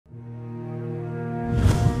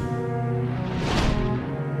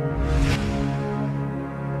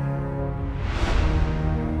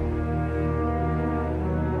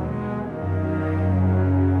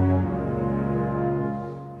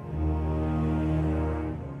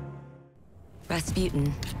Rasputin,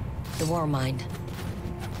 the Warmind.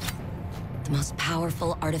 The most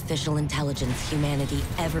powerful artificial intelligence humanity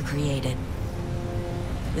ever created.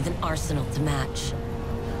 With an arsenal to match.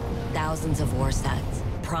 Thousands of war sets,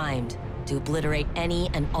 primed to obliterate any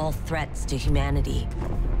and all threats to humanity.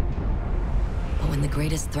 But when the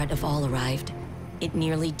greatest threat of all arrived, it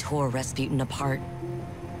nearly tore Rasputin apart.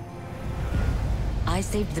 I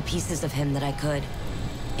saved the pieces of him that I could,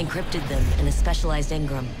 encrypted them in a specialized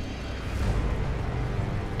engram.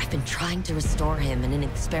 I've been trying to restore him in an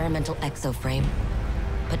experimental exoframe,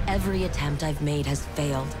 but every attempt I've made has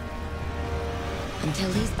failed.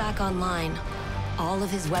 Until he's back online, all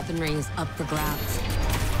of his weaponry is up for grabs.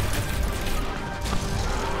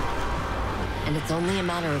 And it's only a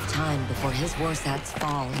matter of time before his warsats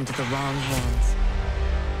fall into the wrong hands.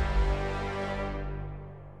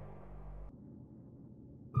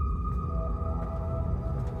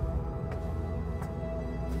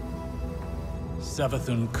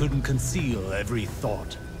 Savathun couldn't conceal every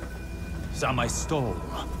thought. Some I stole.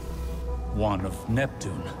 One of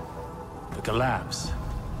Neptune. The collapse.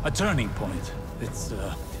 A turning point. It's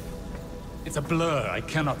a blur. I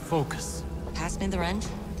cannot focus. Pass me the wrench?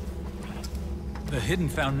 The Hidden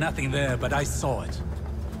found nothing there, but I saw it.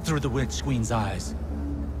 Through the Witch Queen's eyes.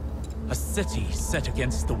 A city set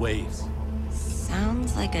against the waves.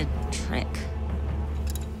 Sounds like a trick.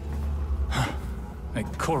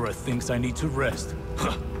 Ikora thinks I need to rest.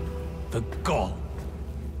 The gall.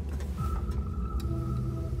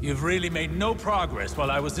 You've really made no progress while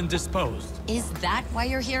I was indisposed. Is that why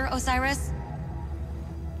you're here, Osiris?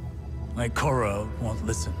 Ikora won't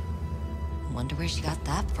listen. Wonder where she got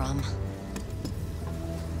that from.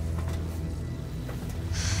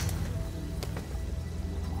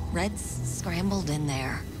 Red's scrambled in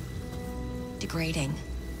there. Degrading.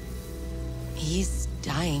 He's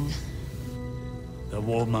dying. The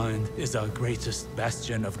Warmind is our greatest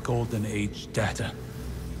bastion of Golden Age data.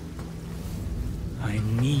 I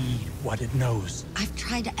need what it knows. I've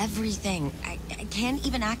tried everything. I can't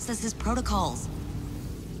even access his protocols.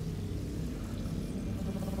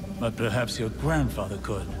 But perhaps your grandfather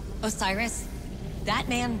could. Osiris? That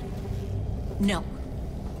man? No.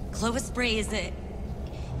 Clovis Bray is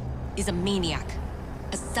a maniac.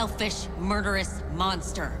 A selfish, murderous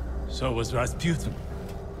monster. So was Rasputin.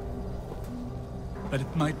 But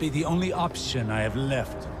it might be the only option I have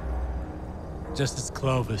left. Just as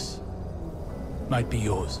Clovis might be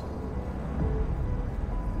yours.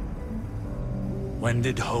 When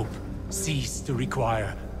did hope cease to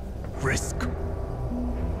require risk?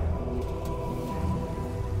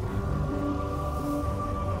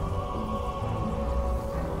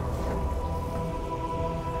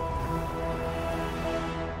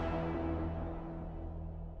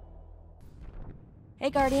 Hey,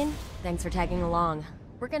 Guardian. Thanks for tagging along.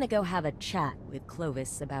 We're gonna go have a chat with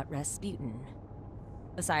Clovis about Rasputin.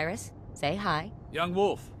 Osiris, say hi. Young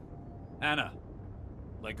Wolf. Anna.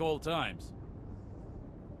 Like old times.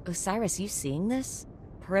 Osiris, you seeing this?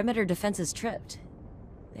 Perimeter defenses tripped.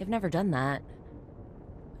 They've never done that.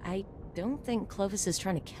 I don't think Clovis is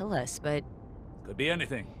trying to kill us, but... Could be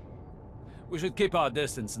anything. We should keep our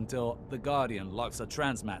distance until the Guardian locks a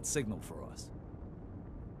transmat signal for us.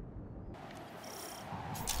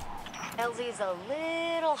 LZ's a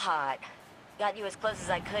little hot. Got you as close as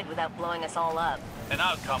I could without blowing us all up. An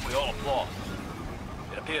outcome we all applaud.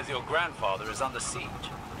 It appears your grandfather is under siege.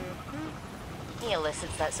 He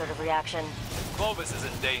elicits that sort of reaction. Clovis is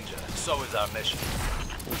in danger, so is our mission.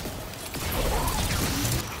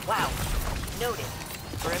 Wow. Noted.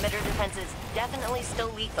 Perimeter defenses definitely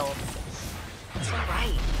still lethal. So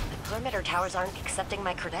right. The perimeter towers aren't accepting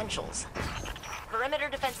my credentials. Perimeter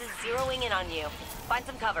defenses zeroing in on you. Find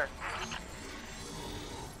some cover.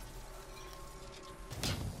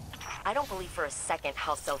 I don't believe for a second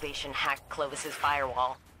House Salvation hacked Clovis's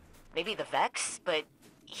firewall. Maybe the Vex, but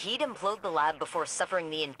he'd implode the lab before suffering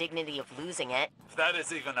the indignity of losing it. If that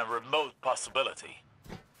is even a remote possibility,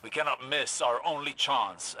 we cannot miss our only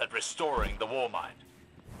chance at restoring the Warmind.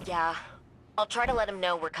 Yeah. I'll try to let him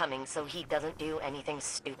know we're coming so he doesn't do anything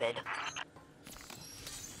stupid.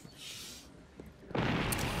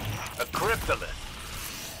 A cryptolith?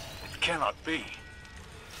 It cannot be.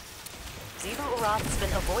 Xivu Arath's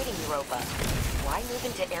been avoiding Europa. Why move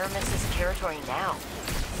into Eramis' territory now?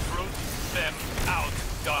 Root them out,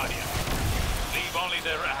 Guardian. Leave only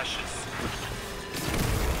their ashes.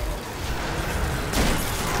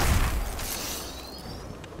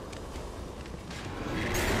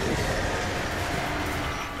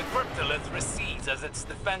 The cryptolith recedes as its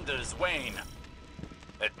defenders wane.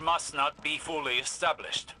 It must not be fully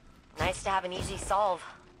established. Nice to have an easy solve.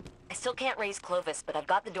 I still can't raise Clovis, but I've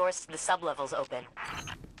got the doors to the sublevels open.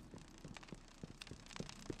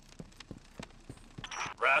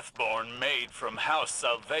 Wrathborn made from House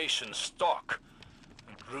Salvation stock.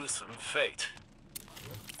 A gruesome fate.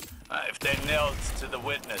 If they're nailed to the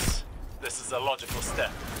witness, this is a logical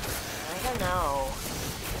step. I don't know.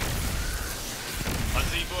 Are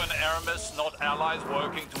Xivu and Eramis not allies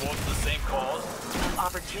working towards the same cause?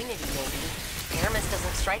 Opportunity, maybe. Eramis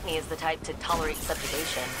doesn't strike me as the type to tolerate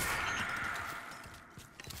subjugation.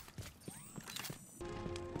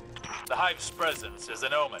 The Hive's presence is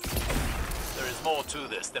an omen. There is more to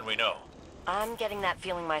this than we know. I'm getting that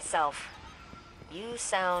feeling myself. You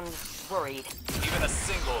sound worried. Even a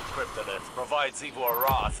single cryptolith provides Xivu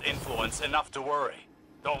Arath influence enough to worry.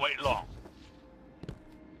 Don't wait long.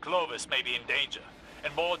 Clovis may be in danger,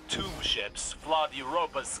 and more tomb ships flood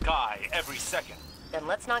Europa's sky every second. Then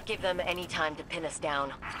let's not give them any time to pin us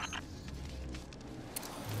down.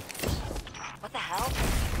 What the hell?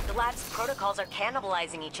 The lab's protocols are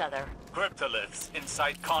cannibalizing each other. Cryptoliths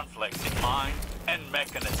incite conflict in mind and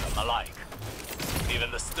mechanism alike.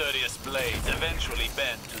 Even the sturdiest blades eventually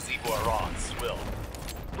bend to Xivu Arath's will.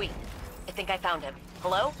 Wait, I think I found him.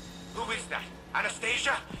 Hello? Who is that?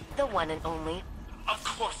 Anastasia? The one and only. Of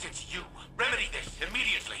course it's you. Remedy this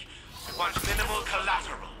immediately. I want minimal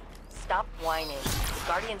collateral. Stop whining. The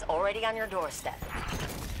Guardian's already on your doorstep.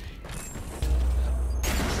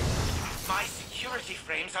 My security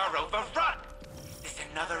frames are overrun. Is this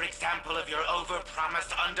another example of your over-promise,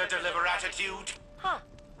 under-deliver attitude? Huh.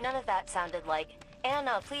 None of that sounded like,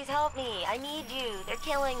 Anna, please help me. I need you. They're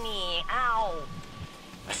killing me. Ow.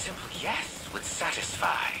 A simple yes would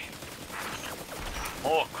satisfy.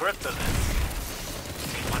 More cryptoliths.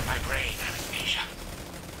 They want my brain, Anastasia.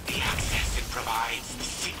 The access it provides, the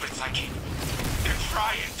secrets I keep. They're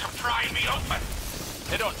trying to pry me open.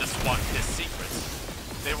 They don't just want his secrets.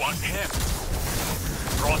 They want him.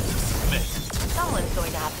 Brought to submit. Someone's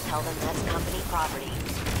going to have to tell them that's company property.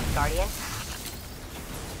 Guardian?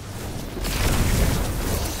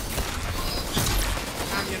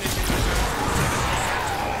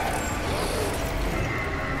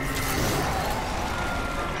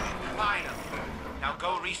 Final. Now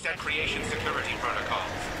go reset creation security protocols.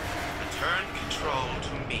 Return control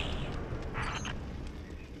to me.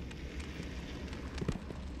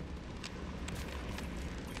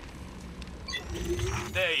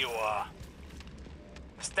 There you are.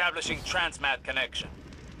 Establishing transmat connection.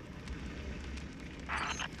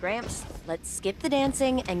 Gramps, let's skip the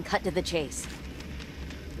dancing and cut to the chase.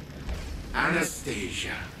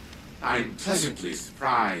 Anastasia, I'm pleasantly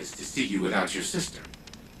surprised to see you without your sister.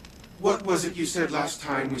 What was it you said last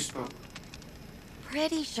time we spoke?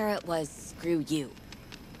 Pretty sure it was screw you.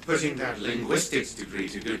 Putting that linguistics degree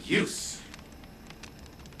to good use.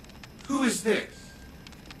 Who is this?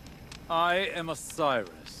 I am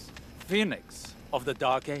Osiris, Phoenix of the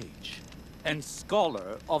Dark Age, and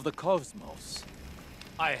Scholar of the Cosmos.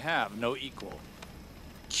 I have no equal.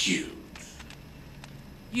 Cute.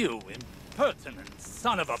 You impertinent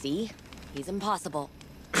son of a... See? He's impossible.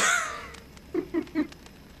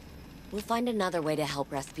 We'll find another way to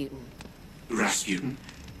help Rasputin. Rasputin?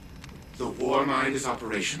 The Warmind is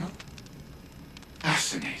operational?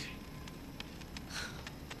 Fascinating.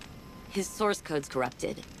 His source code's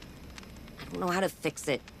corrupted. I don't know how to fix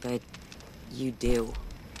it, but you do.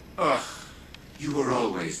 Ugh. You were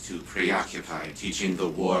always too preoccupied teaching the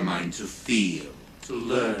Warmind to feel, to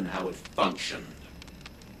learn how it functioned.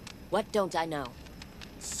 What don't I know?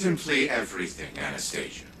 Simply everything,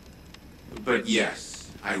 Anastasia. But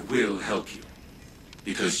yes, I will help you.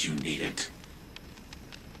 Because you need it.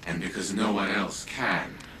 And because no one else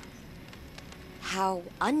can. How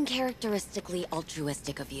uncharacteristically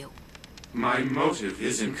altruistic of you. My motive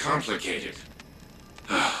isn't complicated.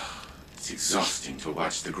 It's exhausting to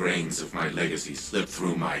watch the grains of my legacy slip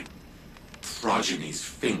through my progeny's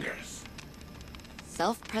fingers.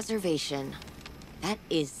 Self-preservation. That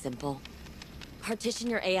is simple. Partition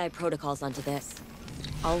your AI protocols onto this.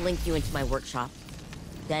 I'll link you into my workshop.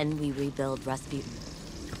 Then we rebuild Rasputin.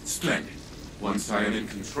 Splendid. Once I am in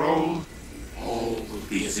control, all will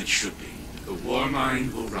be as it should be. The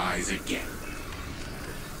Warmind will rise again.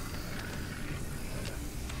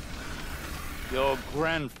 Your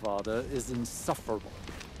grandfather is insufferable.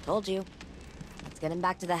 Told you. Let's get him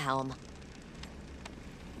back to the helm.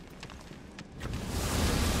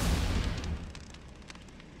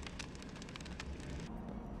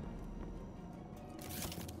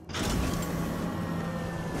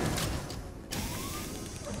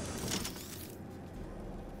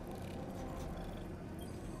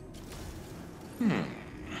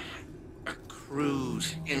 A crude,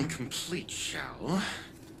 incomplete shell.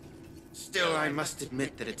 Still, I must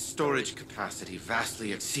admit that its storage capacity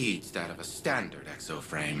vastly exceeds that of a standard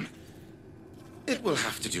exoframe. It will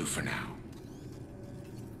have to do for now.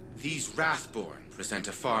 These Wrathborn present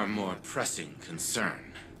a far more pressing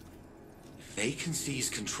concern. If they can seize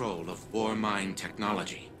control of Warmind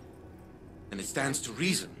technology, then it stands to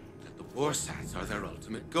reason that the Warsats are their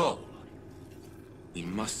ultimate goal. We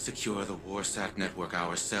must secure the Warsat network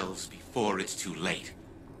ourselves before it's too late.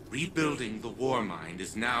 Rebuilding the Warmind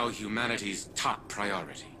is now humanity's top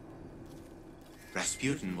priority.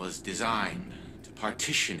 Rasputin was designed to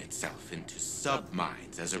partition itself into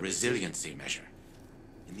sub-minds as a resiliency measure.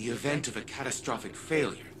 In the event of a catastrophic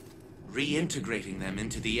failure, reintegrating them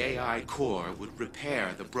into the AI core would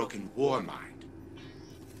repair the broken Warmind.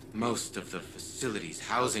 Most of the facilities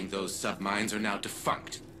housing those sub-minds are now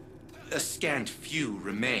defunct. A scant few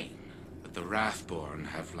remain, but the Wrathborn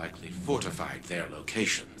have likely fortified their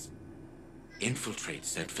locations. Infiltrate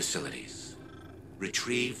said facilities.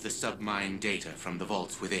 Retrieve the sub-mine data from the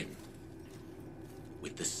vaults within.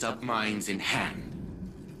 With the sub-mines in hand,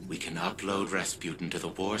 we can upload Rasputin to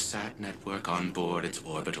the Warsat network on board its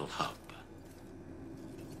orbital hub.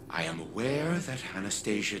 I am aware that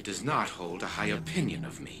Anastasia does not hold a high opinion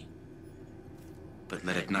of me. But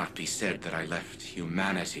let it not be said that I left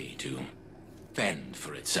humanity to fend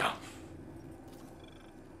for itself.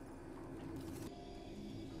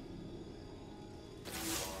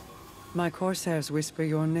 My Corsairs whisper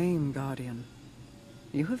your name, Guardian.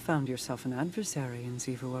 You have found yourself an adversary in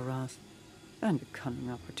Xivu Arath, and a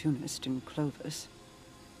cunning opportunist in Clovis.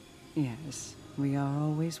 Yes, we are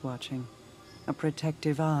always watching. A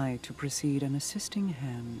protective eye to precede an assisting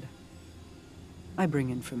hand. I bring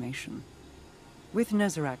information. With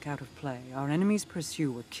Nezarec out of play, our enemies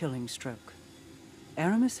pursue a killing stroke.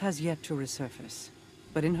 Eramis has yet to resurface,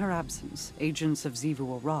 but in her absence, agents of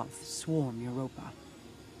Xivu Arath swarm Europa.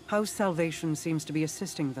 House Salvation seems to be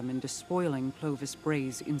assisting them in despoiling Clovis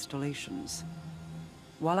Bray's installations.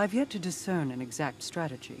 While I've yet to discern an exact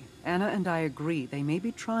strategy, Anna and I agree they may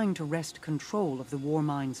be trying to wrest control of the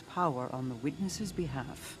Warmind's power on the Witness's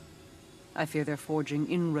behalf. I fear they're forging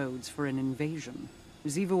inroads for an invasion.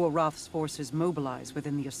 Xivu Arath's forces mobilize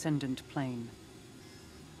within the Ascendant Plane.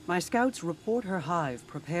 My scouts report her hive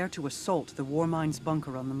prepare to assault the Warmind's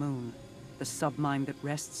bunker on the moon. The submine that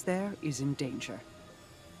rests there is in danger.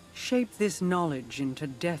 Shape this knowledge into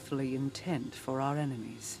deathly intent for our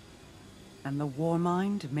enemies, and the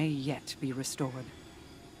Warmind may yet be restored.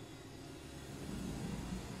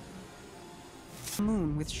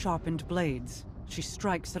 Moon with sharpened blades. She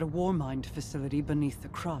strikes at a Warmind facility beneath the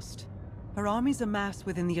crust. Her armies amass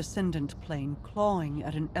within the Ascendant Plane, clawing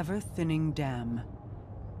at an ever-thinning dam.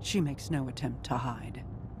 She makes no attempt to hide.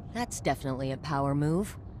 That's definitely a power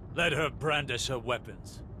move. Let her brandish her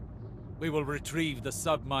weapons. We will retrieve the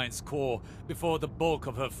submine's core before the bulk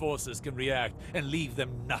of her forces can react and leave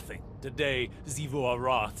them nothing. Today, Xivu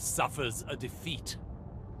Arath suffers a defeat.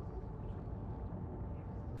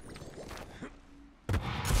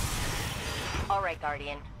 All right,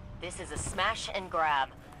 Guardian. This is a smash and grab.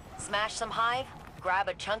 Smash some hive, grab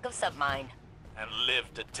a chunk of submine. And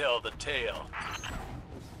live to tell the tale.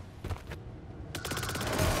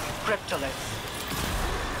 Cryptoliths.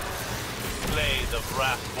 Slay the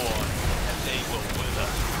Wrathborn, and they will wither.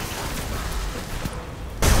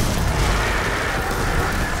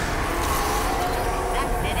 That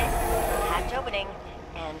did it. Hatch opening,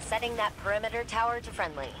 and setting that perimeter tower to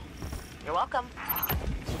friendly. You're welcome.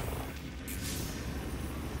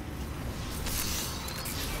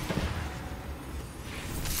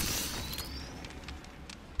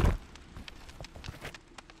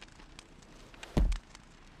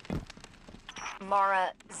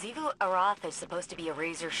 Mara, Xivu Arath is supposed to be a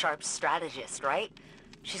razor-sharp strategist, right?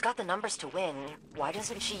 She's got the numbers to win. Why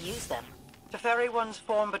doesn't she use them? To ferry one's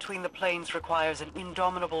form between the planes requires an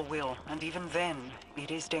indomitable will, and even then,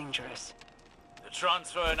 it is dangerous. To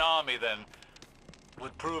transfer an army, then,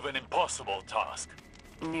 would prove an impossible task.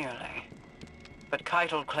 Nearly. But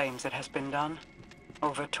Keitel claims it has been done.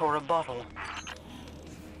 Over Tora Bottle.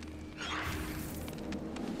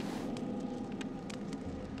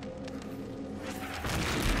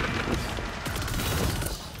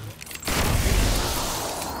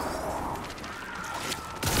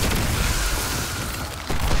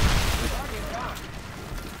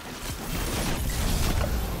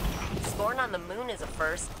 On the moon is a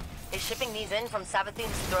first. Is shipping these in from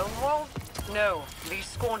Savathun's throne world? No, these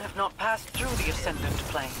Scorn have not passed through the Ascendant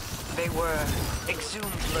Plane. They were exhumed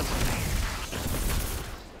locally.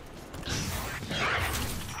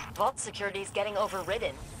 Vault security's getting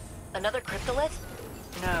overridden. Another cryptolith?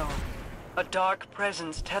 No. A dark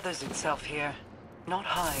presence tethers itself here. Not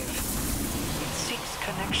Hive. seeks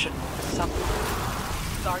connection with the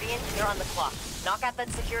submarine. Guardian, you're on the clock. Knock out that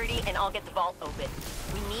security and I'll get the vault open.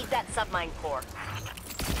 We need that submine core.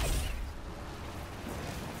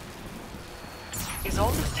 Is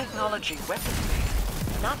all this technology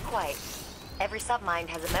weapons-made? Not quite. Every submind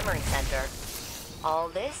has a memory center. All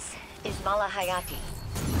this is Malahayati.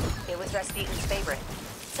 It was Rasputin's favorite.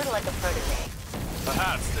 Sort of like a protege.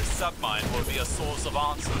 Perhaps this submine will be a source of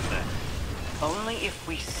answers then. Only if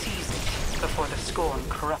we seize it before the Scorn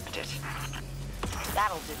corrupt it.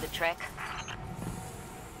 That'll do the trick.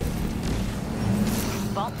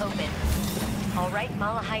 Vault open. All right,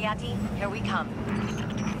 Malahayati, here we come.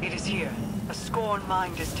 It is here. A Scorn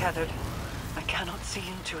mind is tethered. I cannot see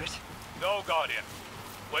into it. No, Guardian.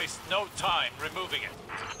 Waste no time removing it.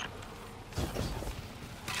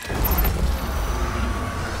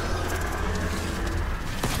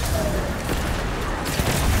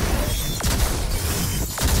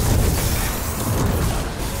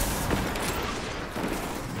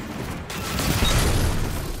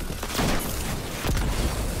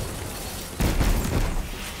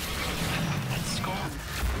 That's Scorn.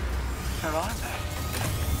 Her armor.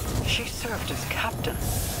 She served as captain,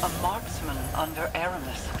 a marksman under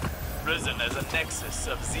Eramis. Risen as a nexus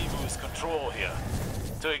of Xivu's control here,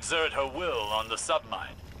 to exert her will on the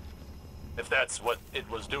submine. If that's what it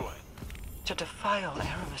was doing. To defile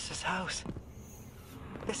Eramis's house.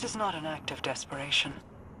 This is not an act of desperation.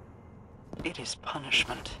 It is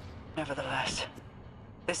punishment, nevertheless.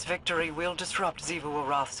 This victory will disrupt Xivu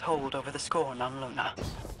Arath's hold over the Scorn on Luna.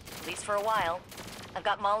 At least for a while. I've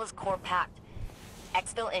got Mala's core packed.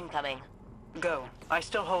 Exfil incoming. Go. I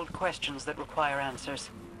still hold questions that require answers.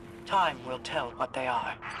 Time will tell what they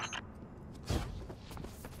are.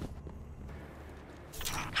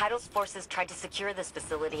 Kaido's forces tried to secure this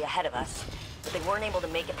facility ahead of us, but they weren't able to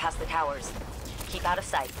make it past the towers. Keep out of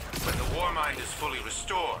sight. When the Warmind is fully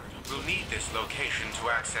restored, we'll need this location to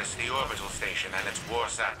access the orbital station and its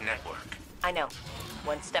Warsat network. I know.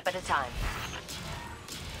 One step at a time.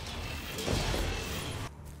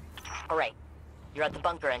 All right. You're at the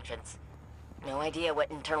bunker entrance. No idea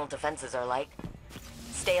what internal defenses are like.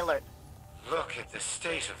 Stay alert. Look at the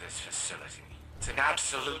state of this facility. It's an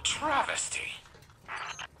absolute travesty.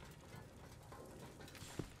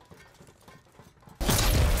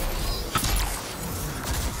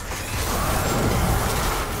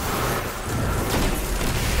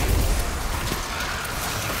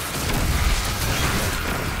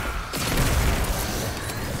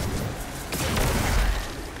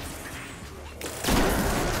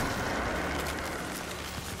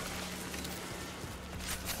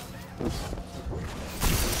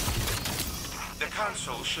 The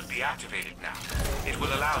console should be activated now. It will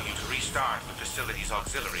allow you to restart the facility's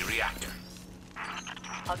auxiliary reactor.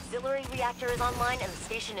 Auxiliary reactor is online and the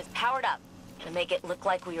station is powered up. To make it look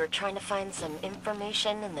like we were trying to find some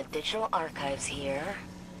information in the digital archives here.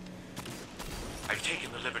 I've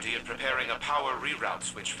taken the liberty of preparing a power reroute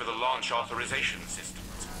switch for the launch authorization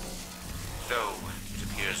systems. Though, it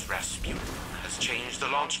appears Rasputin has changed the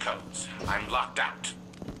launch codes. I'm locked out.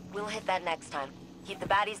 We'll hit that next time. Keep the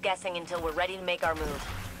baddies guessing until we're ready to make our move.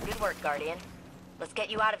 Good work, Guardian. Let's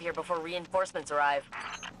get you out of here before reinforcements arrive.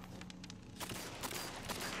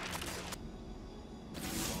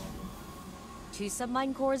 Two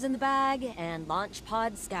submine cores in the bag, and launch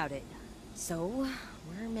pod scouted. So,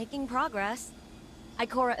 we're making progress.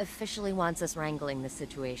 Ikora officially wants us wrangling this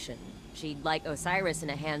situation. She'd like Osiris in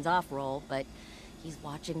a hands-off role, but he's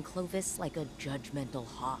watching Clovis like a judgmental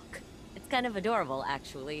hawk. It's kind of adorable,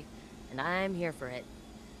 actually, and I'm here for it.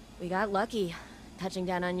 We got lucky, touching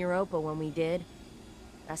down on Europa when we did.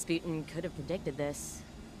 Rasputin could have predicted this,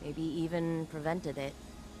 maybe even prevented it.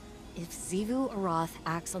 If Xivu Arath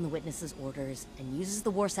acts on the witness's orders and uses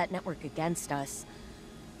the Warsat network against us,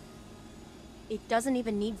 it doesn't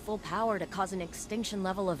even need full power to cause an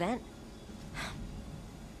extinction-level event.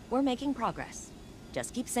 We're making progress.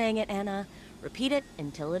 Just keep saying it, Anna. Repeat it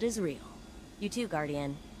until it is real. You too,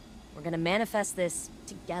 Guardian. We're gonna manifest this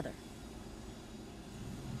together.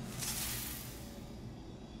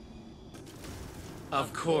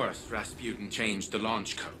 Of course, Rasputin changed the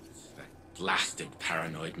launch codes. That blasted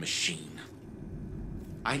paranoid machine.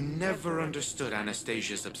 I never understood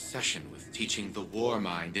Anastasia's obsession with teaching the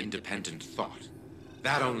Warmind independent thought.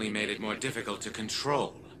 That only made it more difficult to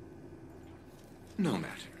control. No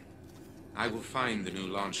matter. I will find the new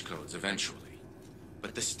launch codes eventually.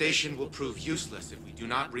 But the station will prove useless if we do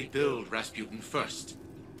not rebuild Rasputin first.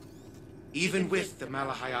 Even with the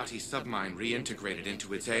Malahayati submine reintegrated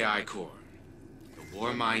into its AI core, the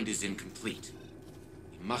Warmind is incomplete.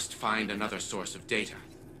 We must find another source of data.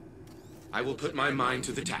 I will put my mind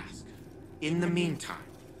to the task. In the meantime,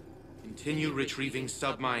 continue retrieving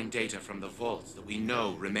submine data from the vaults that we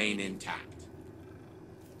know remain intact.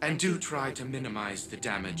 And do try to minimize the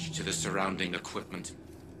damage to the surrounding equipment.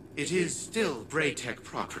 It is still Braytech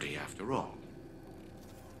property after all.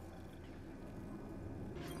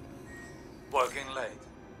 Working late.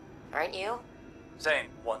 Aren't you? Zane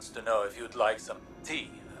wants to know if you'd like some tea,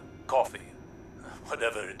 coffee,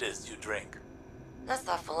 whatever it is you drink. That's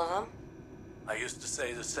thoughtful of him. I used to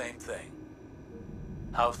say the same thing.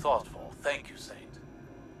 How thoughtful. Thank you, Saint.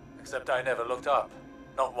 Except I never looked up.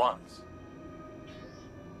 Not once.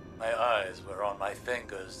 My eyes were on my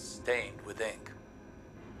fingers stained with ink.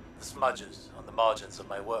 The smudges on the margins of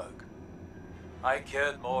my work. I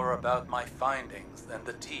cared more about my findings than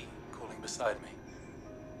the tea cooling beside me.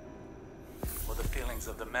 Or the feelings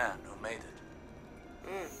of the man who made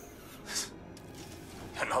it.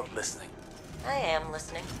 You're not listening. I am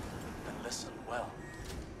listening. Then listen well.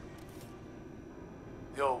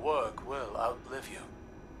 Your work will outlive you.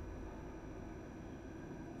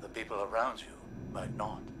 The people around you might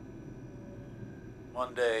not.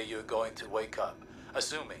 One day you're going to wake up,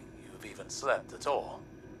 assuming you've even slept at all,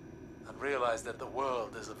 and realize that the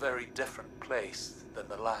world is a very different place than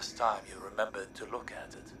the last time you remembered to look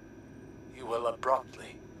at it. You will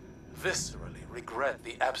abruptly, viscerally regret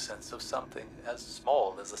the absence of something as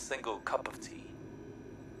small as a single cup of tea.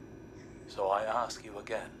 So I ask you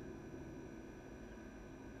again,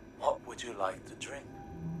 what would you like to drink?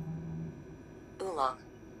 Oolong.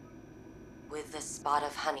 With a spot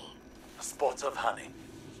of honey. A spot of honey?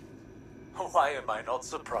 Why am I not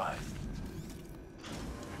surprised?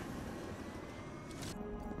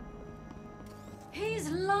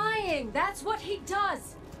 He's lying! That's what he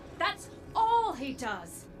does! That's all he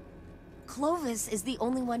does! Clovis is the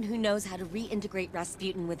only one who knows how to reintegrate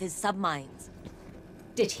Rasputin with his submines.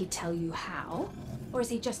 Did he tell you how? Or is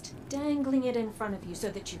he just dangling it in front of you so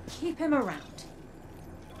that you keep him around?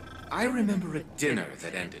 I remember a dinner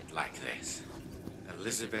that ended like this.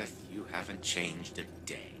 Elizabeth, you haven't changed a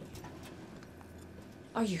day.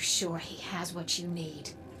 Are you sure he has what you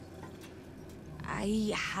need?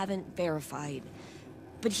 I haven't verified.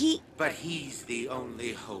 But he's the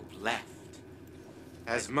only hope left.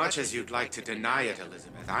 As much as you'd like to deny it,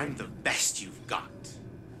 Elizabeth, I'm the best you've got.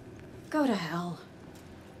 Go to hell.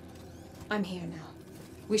 I'm here now.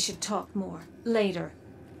 We should talk more, later,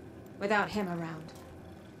 without him around.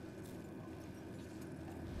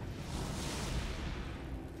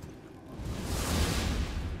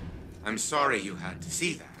 I'm sorry you had to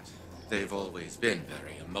see that. They've always been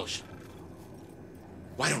very emotional.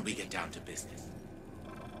 Why don't we get down to business?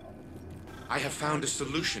 I have found a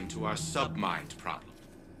solution to our submind problem.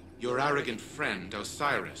 Your arrogant friend,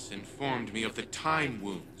 Osiris, informed me of the time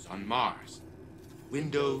wounds on Mars.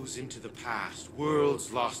 Windows into the past,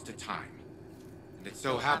 worlds lost to time. And it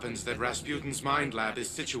so happens that Rasputin's mind lab is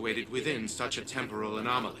situated within such a temporal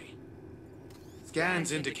anomaly.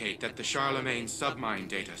 Scans indicate that the Charlemagne submind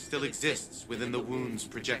data still exists within the wound's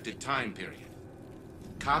projected time period.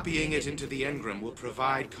 Copying it into the engram will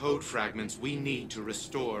provide code fragments we need to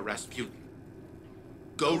restore Rasputin.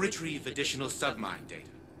 Go retrieve additional submind data,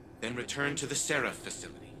 then return to the Seraph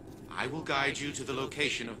facility. I will guide you to the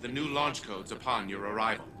location of the new launch codes upon your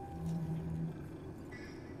arrival.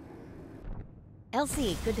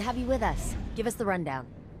 Elsie, good to have you with us. Give us the rundown.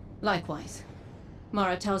 Likewise.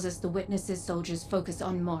 Mara tells us the Witnesses soldiers focus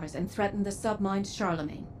on Mars and threaten the submind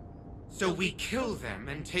Charlemagne. So we kill them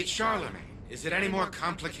and take Charlemagne. Is it any more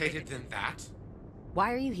complicated than that?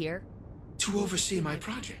 Why are you here? To oversee my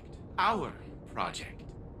project. Our project.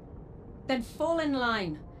 Then fall in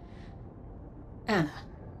line. Anna,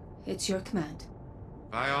 it's your command.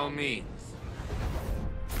 By all means.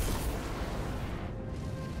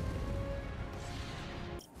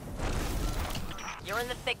 You're in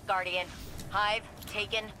the thick, Guardian. Hive,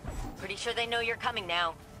 taken. Pretty sure they know you're coming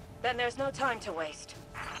now. Then there's no time to waste.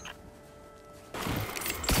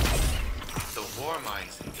 The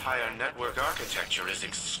Warmind's entire network architecture is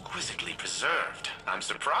exquisitely preserved. I'm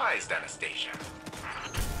surprised, Anastasia.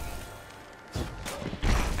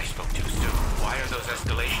 I spoke too soon. Why are those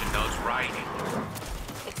escalation nodes riding?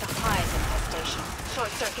 It's a hive infestation,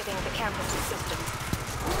 short-circuiting the campus's systems.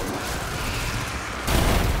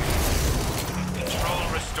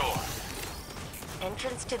 Control restored.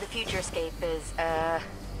 Entrance to the futurescape is,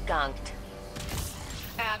 gunked.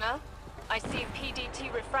 Anna, I see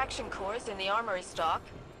PDT refraction cores in the armory stock.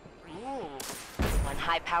 Ooh. One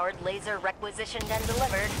high-powered laser requisitioned and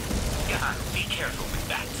delivered. Yeah, be careful with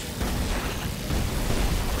that.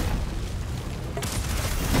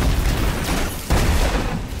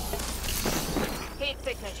 Heat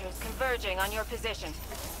signatures converging on your position.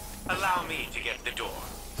 Allow me to get the door.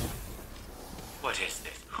 What is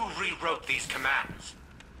this? Who rewrote these commands?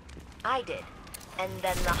 I did. And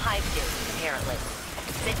then the Hive did, apparently.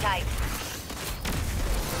 Sit tight.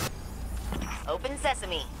 Open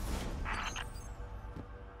sesame.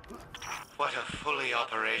 What a fully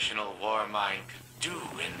operational Warmind could do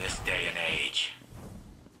in this day and age.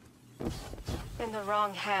 In the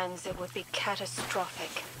wrong hands, it would be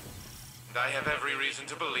catastrophic. And I have every reason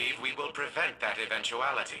to believe we will prevent that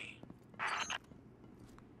eventuality.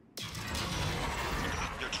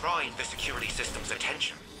 You're drawing the security system's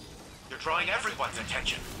attention. You're drawing everyone's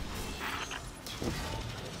attention.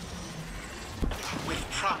 With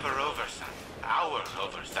proper oversight, our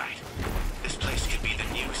oversight, this place could be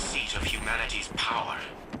the new seat of humanity's power.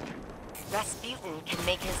 Rasputin can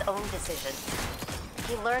make his own decisions.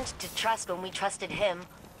 He learned to trust when we trusted him.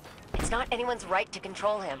 It's not anyone's right to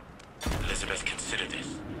control him. Elizabeth, consider this.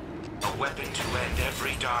 A weapon to end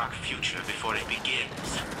every dark future before it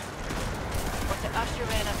begins. Or to usher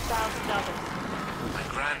in 1,000 others. My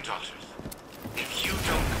granddaughters, if you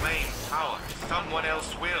don't claim power, someone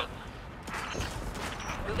else will.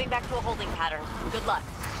 Moving back to a holding pattern. Good luck.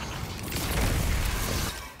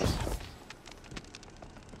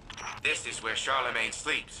 This is where Charlemagne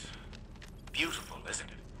sleeps. Beautiful, isn't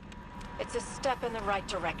it? It's a step in the right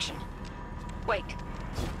direction. Wait.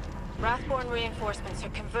 Wrathborn reinforcements are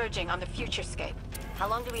converging on the futurescape. How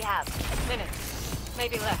long do we have? Minutes.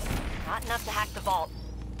 Maybe less. Not enough to hack the vault,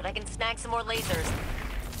 but I can snag some more lasers.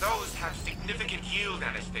 Those have significant yield,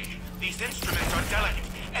 Anastasia. These instruments are delicate.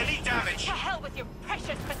 Any damage... To hell with your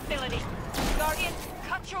precious facility! Guardian,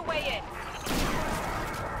 cut your way in!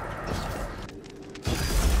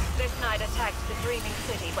 This knight attacked the Dreaming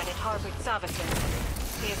City when it harbored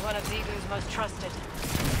Savasins. He is one of Xivu's most trusted.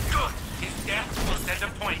 Good! His death will send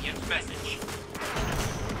a poignant message.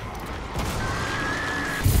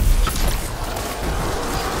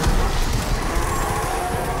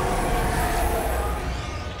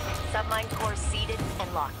 Submine core seated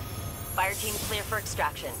and locked. Fire team clear for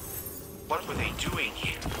extraction. What were they doing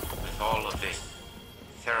here with all of this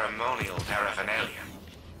ceremonial paraphernalia?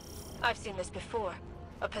 I've seen this before.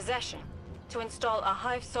 A possession. To install a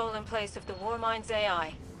Hive soul in place of the Warmind's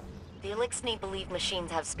AI. The Elixni believe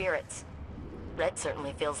machines have spirits. Red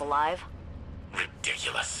certainly feels alive.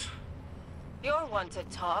 Ridiculous. You're one to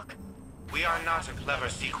talk. We are not a clever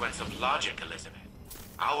sequence of logic, Elizabeth.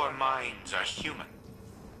 Our minds are human.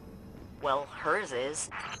 Well, hers is.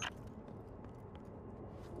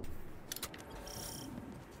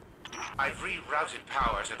 I've rerouted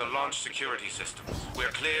power to the launch security systems. We're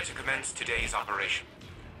clear to commence today's operation.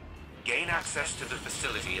 Gain access to the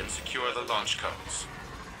facility and secure the launch codes.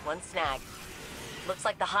 One snag. Looks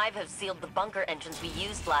like the Hive have sealed the bunker entrance we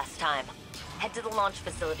used last time. Head to the launch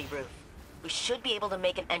facility roof. We should be able to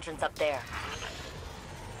make an entrance up there.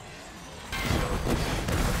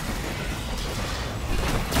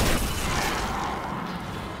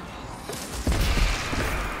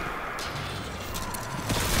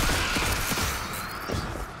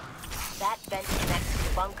 That vent connects to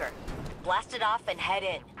the bunker. Blast it off and head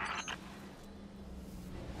in.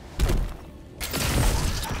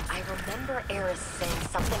 I remember Eris saying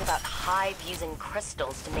something about Hive using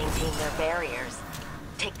crystals to maintain their barriers.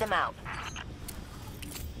 Take them out.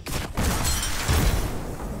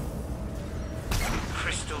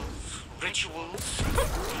 Crystals, rituals.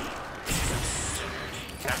 This is absurd.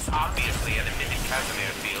 That's obviously an emitting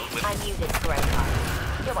Casimir field with... I muted, Grandpa.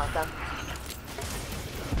 You're welcome.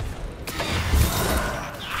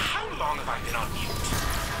 How long have I been on mute?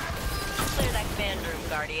 Clear that command room,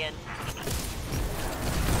 Guardian.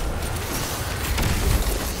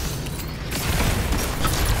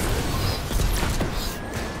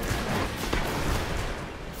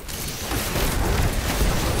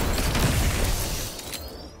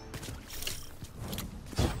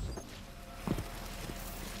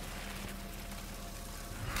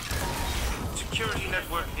 Security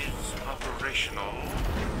network is operational.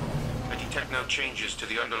 I detect no changes to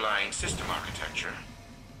the underlying system architecture.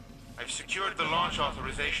 I've secured the launch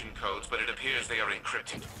authorization codes, but it appears they are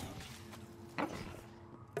encrypted.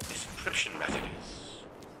 This encryption method is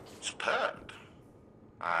superb.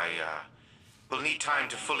 I will need time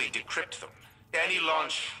to fully decrypt them. Any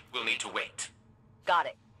launch will need to wait. Got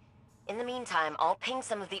it. In the meantime, I'll ping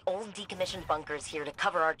some of the old decommissioned bunkers here to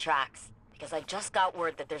cover our tracks, because I just got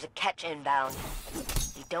word that there's a catch inbound.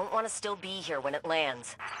 You don't want to still be here when it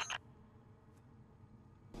lands.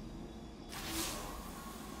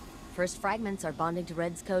 First fragments are bonding to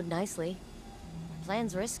Red's code nicely.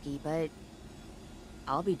 Plan's risky, but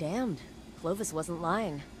I'll be damned. Clovis wasn't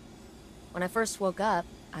lying. When I first woke up,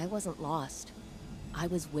 I wasn't lost. I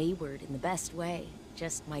was wayward in the best way.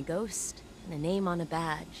 Just my ghost and a name on a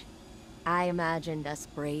badge. I imagined us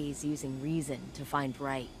Brays using reason to find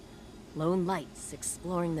right. Lone lights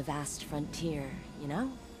exploring the vast frontier, you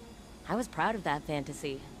know? I was proud of that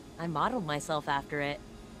fantasy. I modeled myself after it.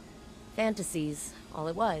 Fantasy's all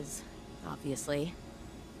it was, obviously.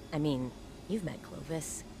 I mean, you've met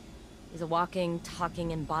Clovis. He's a walking,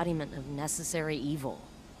 talking embodiment of necessary evil.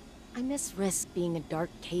 I miss Risk being a dark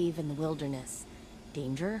cave in the wilderness.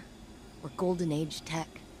 Danger, or Golden Age tech.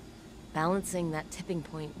 Balancing that tipping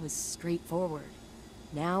point was straightforward.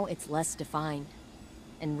 Now it's less defined.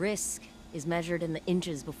 And Risk is measured in the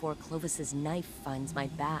inches before Clovis's knife finds my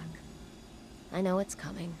back. I know it's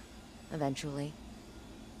coming, eventually.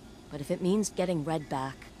 But if it means getting Red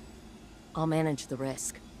back, I'll manage the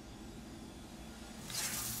risk.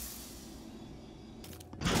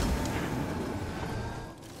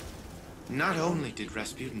 Not only did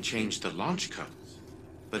Rasputin change the launch codes,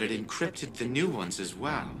 but it encrypted the new ones as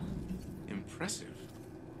well. Impressive.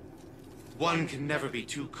 One can never be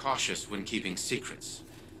too cautious when keeping secrets.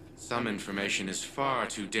 Some information is far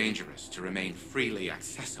too dangerous to remain freely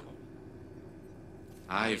accessible.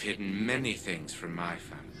 I've hidden many things from my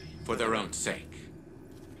family, for their own sake.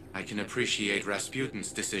 I can appreciate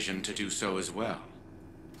Rasputin's decision to do so as well.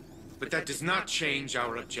 But that does not change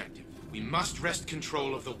our objective. We must wrest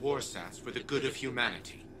control of the Warsats for the good of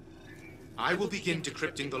humanity. I will begin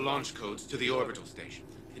decrypting the launch codes to the orbital station,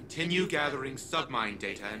 continue gathering submine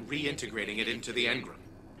data and reintegrating it into the engram.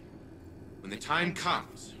 When the time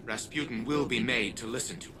comes, Rasputin will be made to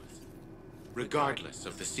listen to us, regardless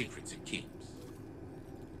of the secrets it keeps.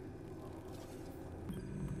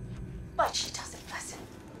 But she doesn't listen.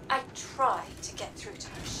 I try to get through to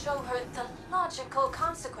her, show her the logical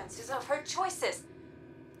consequences of her choices.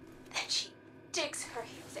 Then she digs her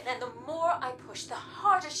heels in, and the more I push, the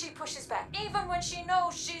harder she pushes back, even when she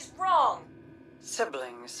knows she's wrong.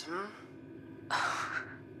 Siblings, Oh,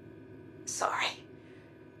 sorry.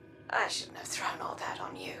 I shouldn't have thrown all that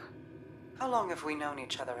on you. How long have we known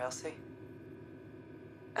each other, Elsie?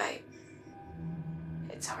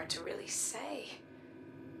 It's hard to really say.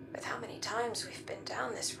 With how many times we've been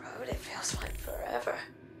down this road, it feels like forever.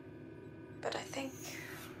 But I think...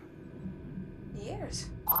 years.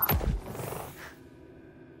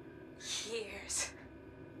 Years.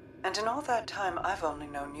 And in all that time, I've only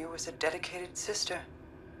known you as a dedicated sister.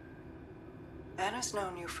 Anna's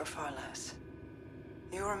known you for far less.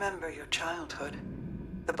 You remember your childhood,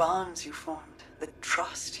 the bonds you formed, the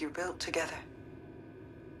trust you built together.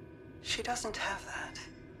 She doesn't have that.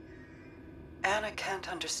 Anna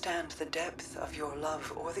can't understand the depth of your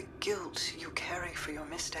love or the guilt you carry for your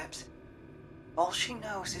missteps. All she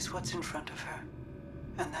knows is what's in front of her,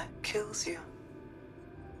 and that kills you,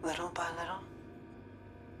 little by little.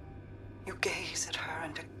 You gaze at her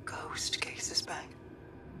and a ghost gazes back.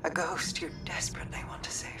 A ghost you desperately want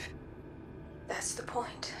to save. That's the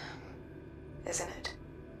point, isn't it?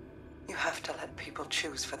 You have to let people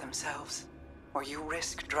choose for themselves, or you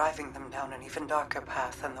risk driving them down an even darker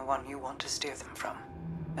path than the one you want to steer them from.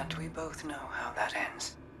 And we both know how that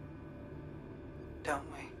ends. Don't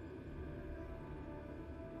we?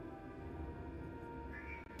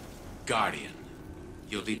 Guardian,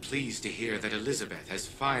 you'll be pleased to hear that Elizabeth has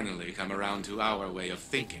finally come around to our way of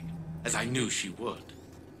thinking, as I knew she would.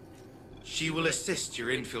 She will assist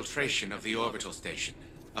your infiltration of the orbital station,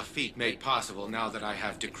 a feat made possible now that I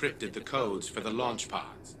have decrypted the codes for the launch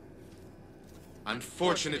pods.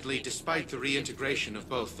 Unfortunately, despite the reintegration of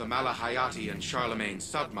both the Malahayati and Charlemagne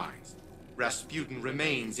submines, Rasputin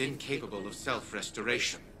remains incapable of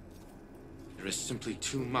self-restoration. There is simply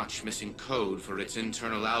too much missing code for its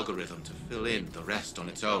internal algorithm to fill in the rest on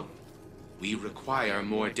its own. We require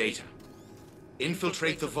more data.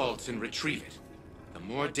 Infiltrate the vaults and retrieve it. The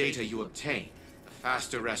more data you obtain, the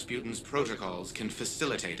faster Rasputin's protocols can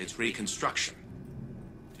facilitate its reconstruction.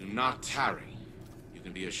 Do not tarry. You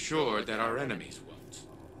can be assured that our enemies won't.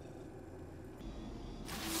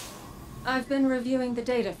 I've been reviewing the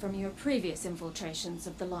data from your previous infiltrations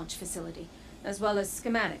of the launch facility, as well as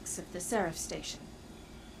schematics of the Seraph Station.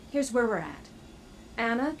 Here's where we're at.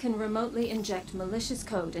 Anna can remotely inject malicious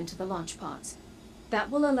code into the launch pods. That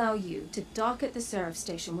will allow you to dock at the Seraph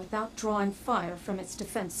Station without drawing fire from its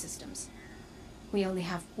defense systems. We only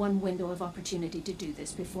have one window of opportunity to do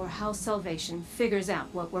this before House Salvation figures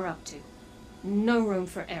out what we're up to. No room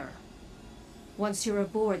for error. Once you're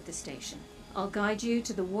aboard the station, I'll guide you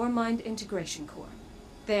to the Warmind Integration Core.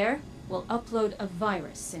 There, we'll upload a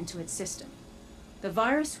virus into its system. The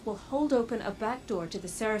virus will hold open a backdoor to the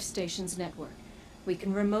Seraph Station's network. We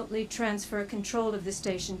can remotely transfer control of the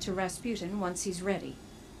station to Rasputin once he's ready.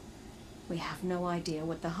 We have no idea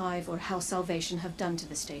what the Hive or House Salvation have done to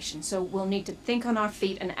the station, so we'll need to think on our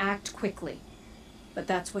feet and act quickly. But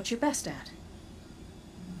that's what you're best at.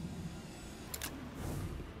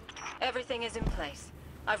 Everything is in place.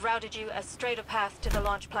 I've routed you as straight a path to the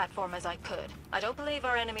launch platform as I could. I don't believe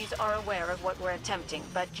our enemies are aware of what we're attempting,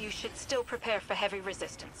 but you should still prepare for heavy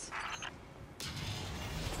resistance.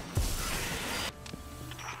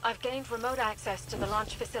 I've gained remote access to the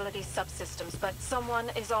launch facility's subsystems, but someone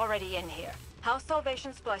is already in here. House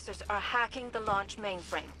Salvation splicers are hacking the launch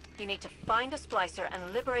mainframe. You need to find a splicer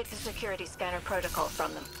and liberate the security scanner protocol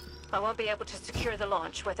from them. I won't be able to secure the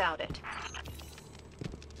launch without it.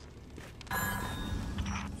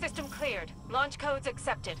 System cleared. Launch codes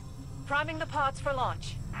accepted. Priming the pods for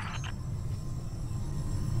launch.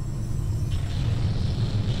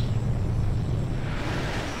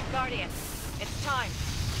 Guardian, it's time.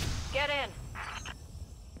 Get in.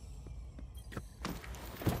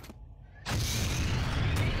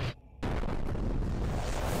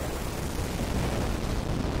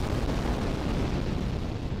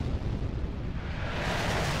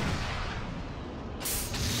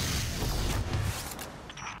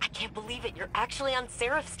 I can't believe it. You're actually on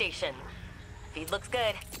Seraph Station. Feed looks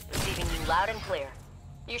good. Receiving you loud and clear.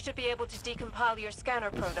 You should be able to decompile your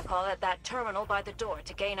scanner protocol at that terminal by the door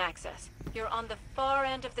to gain access. You're on the far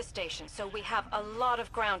end of the station, so we have a lot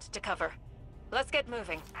of ground to cover. Let's get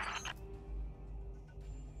moving.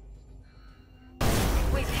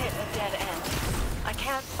 We've hit a dead end. I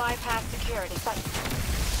can't bypass security, but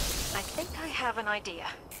I think I have an idea.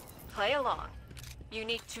 Play along. You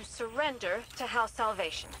need to surrender to House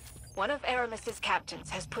Salvation. One of Eramis's captains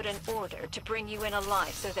has put an order to bring you in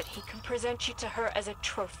alive so that he can present you to her as a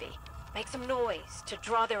trophy. Make some noise to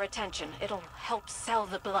draw their attention. It'll help sell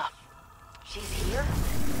the bluff. She's here?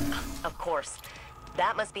 Of course.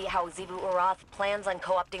 That must be how Xivu Arath plans on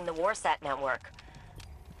co-opting the Warsat network.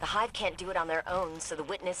 The Hive can't do it on their own, so the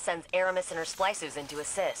Witness sends Eramis and her splicers in to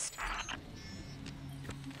assist.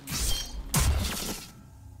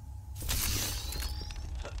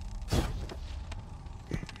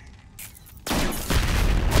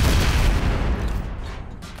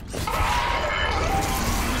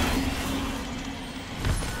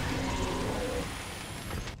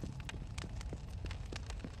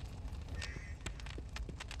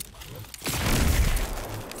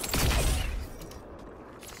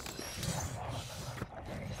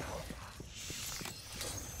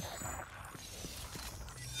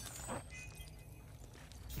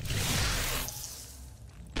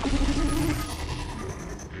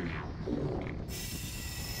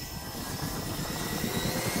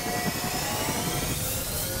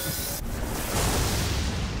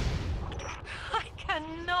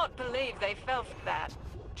 Believe they fell for that.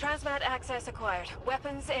 Transmat access acquired.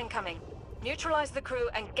 Weapons incoming. Neutralize the crew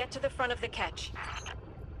and get to the front of the catch.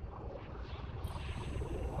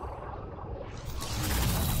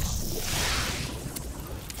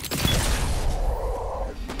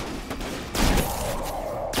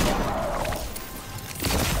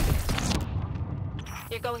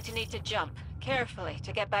 You're going to need to jump carefully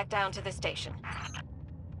to get back down to the station.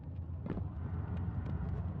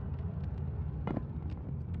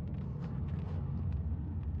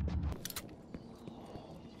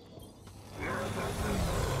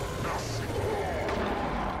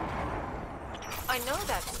 I know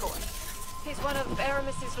that score. He's one of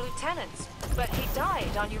Eramis's lieutenants, but he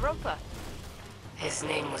died on Europa. His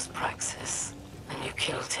name was Praxis, and you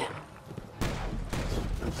killed him.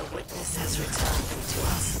 The Witness has returned him to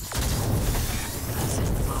us. As it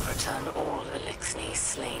will return all Elixni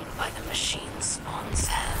slain by the machine spawn's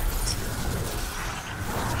hand.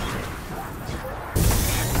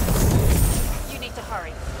 You need to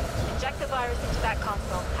hurry. Inject the virus into that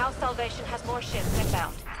console. House Salvation has more ships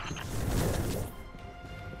inbound.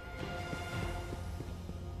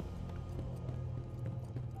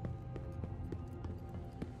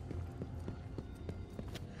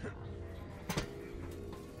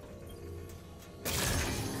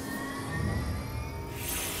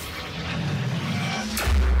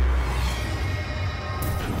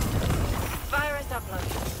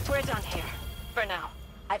 We're done here. For now.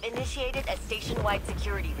 I've initiated a station-wide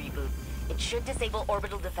security reboot. It should disable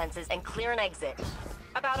orbital defenses and clear an exit.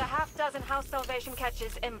 About a half dozen House Salvation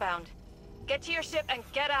catches inbound. Get to your ship and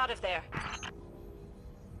get out of there.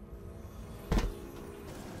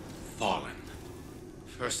 Fallen.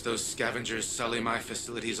 First those scavengers sully my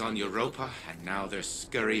facilities on Europa, and now they're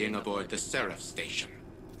scurrying aboard the Seraph Station.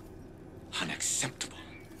 Unacceptable.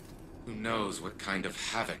 Who knows what kind of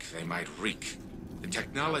havoc they might wreak. The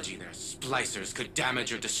technology their splicers could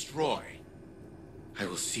damage or destroy. I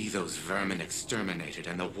will see those vermin exterminated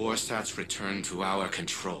and the Warsats returned to our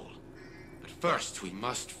control. But first, we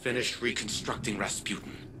must finish reconstructing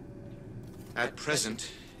Rasputin. At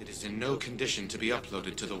present, it is in no condition to be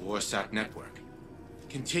uploaded to the Warsat network.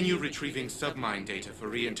 Continue retrieving submine data for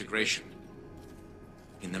reintegration.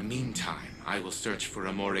 In the meantime, I will search for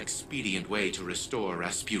a more expedient way to restore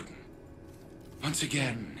Rasputin. Once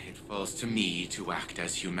again, it falls to me to act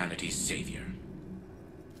as humanity's savior.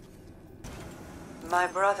 My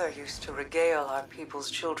brother used to regale our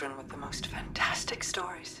people's children with the most fantastic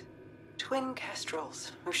stories. Twin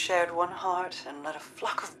kestrels who shared one heart and led a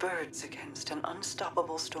flock of birds against an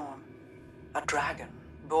unstoppable storm. A dragon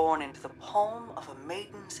born into the palm of a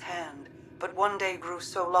maiden's hand, but one day grew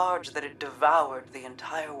so large that it devoured the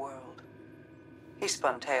entire world. He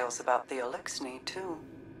spun tales about the Elixni, too.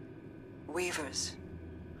 Weavers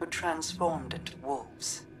who transformed into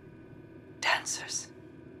wolves. Dancers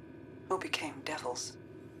who became devils.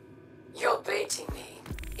 You're baiting me.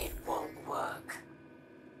 It won't work.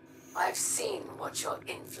 I've seen what your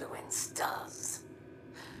influence does.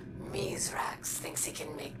 Mithrax thinks he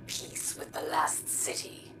can make peace with the last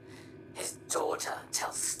city. His daughter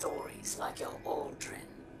tells stories like your Aldrin.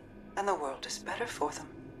 And the world is better for them.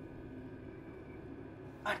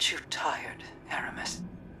 Aren't you tired, Eramis?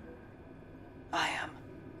 I am.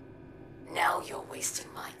 Now you're wasting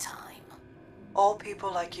my time. All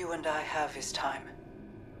people like you and I have is time.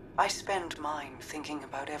 I spend mine thinking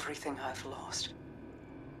about everything I've lost.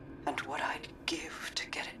 And what I'd give to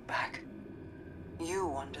get it back. You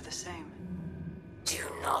wonder the same. Do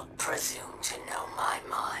not presume to know my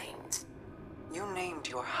mind. You named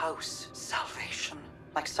your house Salvation,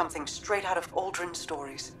 like something straight out of Aldrin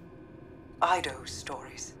stories. Ido's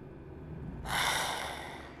stories.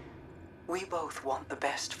 We both want the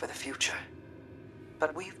best for the future.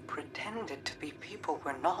 But we've pretended to be people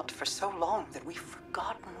we're not for so long that we've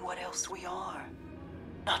forgotten what else we are.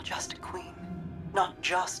 Not just a queen. Not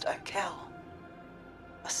just a Kel.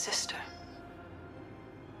 A sister.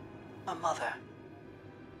 A mother.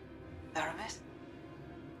 Eramis?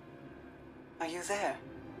 Are you there?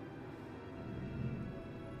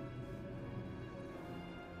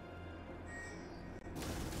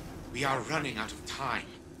 We are running out of time.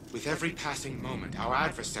 With every passing moment, our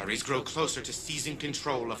adversaries grow closer to seizing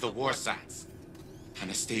control of the Warsats.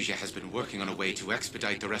 Anastasia has been working on a way to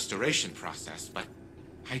expedite the restoration process, but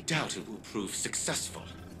I doubt it will prove successful.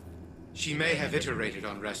 She may have iterated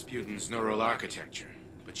on Rasputin's neural architecture,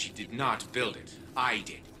 but she did not build it. I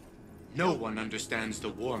did. No one understands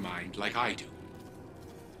the Warmind like I do.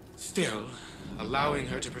 Still, allowing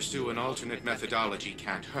her to pursue an alternate methodology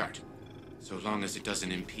can't hurt, so long as it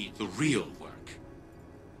doesn't impede the real work.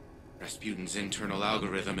 Rasputin's internal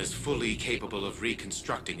algorithm is fully capable of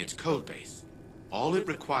reconstructing its codebase. All it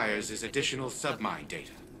requires is additional submine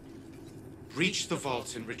data. Breach the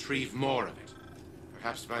vaults and retrieve more of it.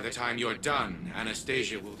 Perhaps by the time you're done,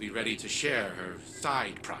 Anastasia will be ready to share her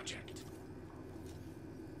side project.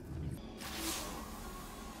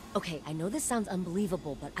 Okay, I know this sounds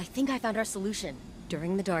unbelievable, but I think I found our solution.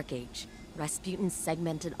 During the Dark Age, Rasputin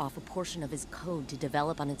segmented off a portion of his code to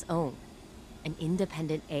develop on its own. An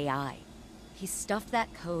independent AI. He stuffed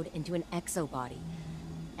that code into an exobody.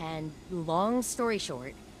 And long story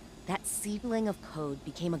short, that seedling of code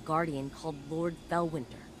became a guardian called Lord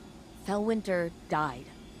Fellwinter. Fellwinter died.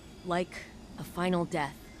 Like a final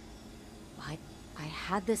death. But I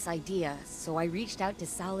had this idea, so I reached out to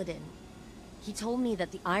Saladin. He told me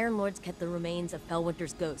that the Iron Lords kept the remains of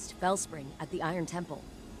Fellwinter's ghost, Fellspring, at the Iron Temple.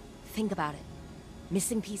 Think about it.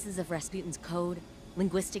 Missing pieces of Rasputin's code,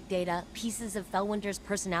 linguistic data, pieces of Fellwinter's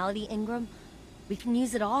personality engram. We can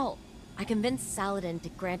use it all. I convinced Saladin to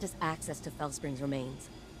grant us access to Fellspring's remains.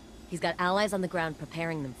 He's got allies on the ground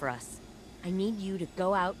preparing them for us. I need you to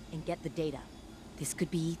go out and get the data. This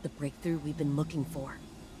could be the breakthrough we've been looking for.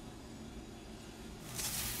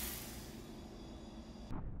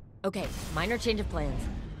 Okay, minor change of plans.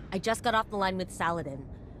 I just got off the line with Saladin.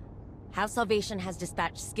 House Salvation has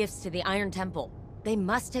dispatched skiffs to the Iron Temple. They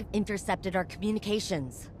must have intercepted our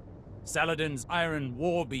communications. Saladin's iron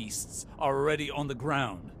war beasts are already on the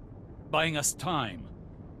ground, buying us time.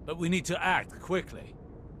 But we need to act quickly.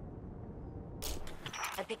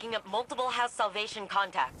 I'm picking up multiple House Salvation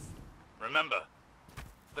contacts. Remember,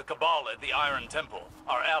 the Cabal at the Iron Temple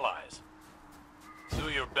are allies. Do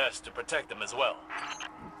your best to protect them as well.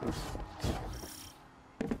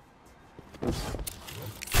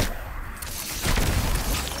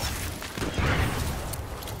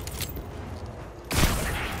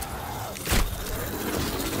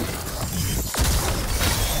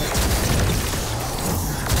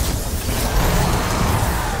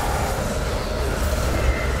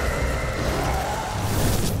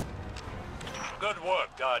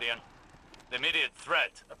 Guardian. The immediate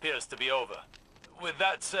threat appears to be over. With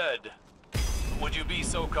that said, would you be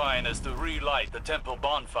so kind as to relight the temple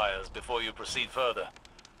bonfires before you proceed further?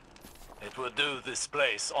 It would do this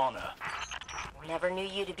place honor. Never knew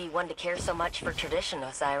you to be one to care so much for tradition,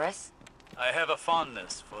 Osiris. I have a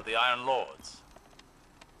fondness for the Iron Lords.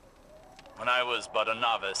 When I was but a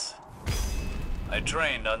novice, I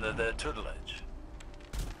trained under their tutelage.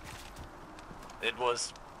 It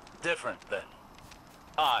was different then.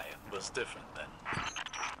 I was different then.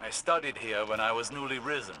 I studied here when I was newly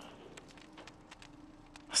risen.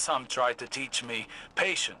 Some tried to teach me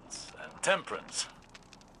patience and temperance.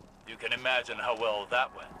 You can imagine how well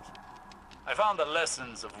that went. I found the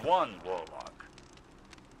lessons of one warlock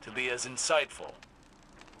to be as insightful,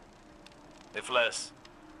 if less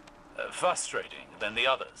frustrating than the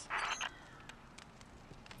others.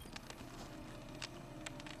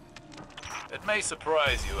 It may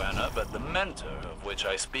surprise you, Anna, but the mentor of which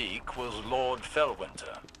I speak was Lord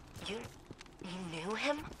Fellwinter. You knew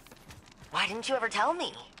him? Why didn't you ever tell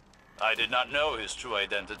me? I did not know his true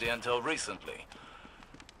identity until recently.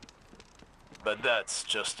 But that's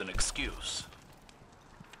just an excuse.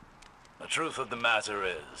 The truth of the matter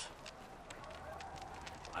is,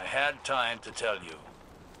 I had time to tell you,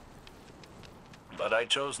 but I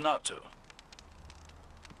chose not to.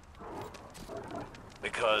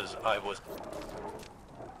 Because I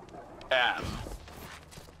am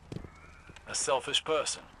a selfish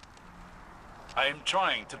person. I am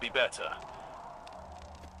trying to be better.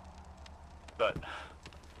 But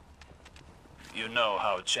you know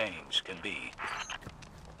how change can be.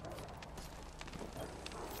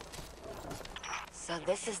 So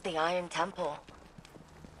this is the Iron Temple.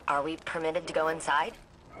 Are we permitted to go inside?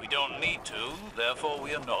 We don't need to, therefore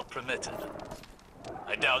we are not permitted.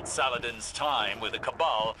 I doubt Saladin's time with the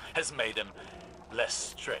Cabal has made him less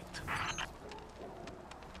strict.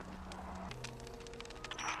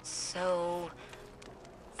 So...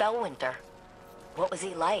 Fellwinter, what was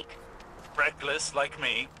he like? Reckless like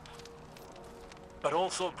me, but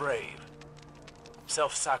also brave.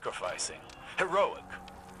 Self-sacrificing, heroic,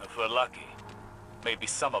 if we're lucky. Maybe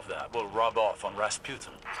some of that will rub off on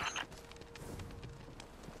Rasputin.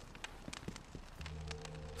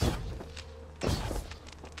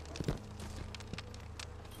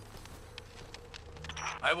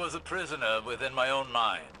 I was a prisoner within my own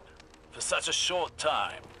mind for such a short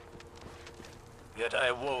time. Yet I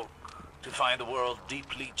awoke to find the world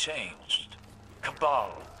deeply changed.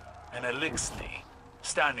 Cabal and Elixni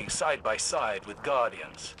standing side by side with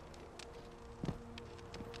Guardians.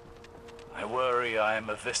 I worry I am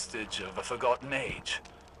a vestige of a forgotten age,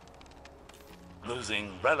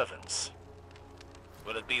 losing relevance.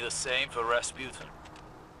 Will it be the same for Rasputin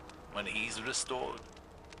when he's restored?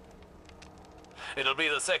 It'll be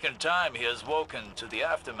the second time he has woken to the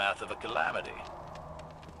aftermath of a calamity.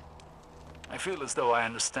 I feel as though I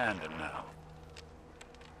understand him now,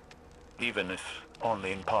 even if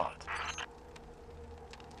only in part.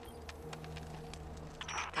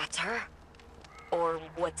 That's her. Or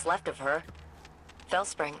what's left of her.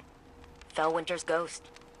 Fellspring. Fellwinter's ghost.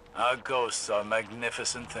 Our ghosts are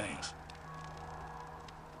magnificent things.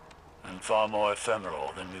 And far more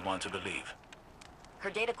ephemeral than we want to believe. Her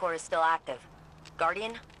data core is still active.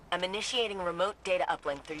 Guardian, I'm initiating a remote data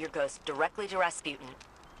uplink through your ghost directly to Rasputin.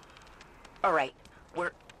 Alright,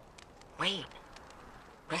 wait.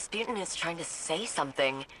 Rasputin is trying to say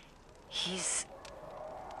something. He's...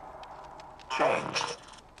 changed.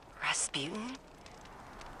 Rasputin?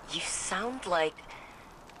 You sound like...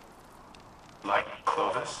 Like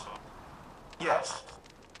Clovis? Yes.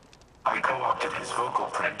 I co-opted his vocal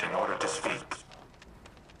print in order to speak.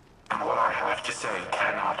 And what I have to say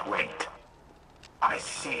cannot wait. I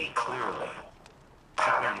see clearly.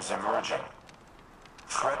 Patterns emerging.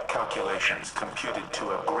 Threat calculations computed to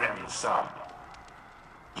a grim sum.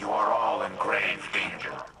 You are all in grave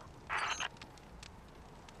danger.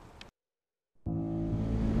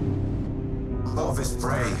 Clovis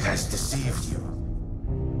Bray has deceived you.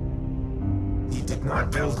 He did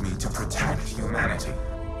not build me to protect humanity.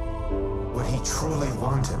 What he truly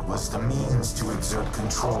wanted was the means to exert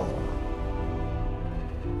control.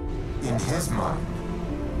 In his mind,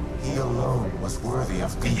 he alone was worthy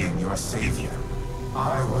of being your savior.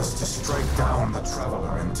 I was to strike down the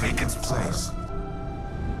Traveler and take its place.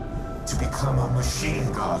 To become a machine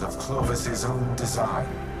god of Clovis's own design.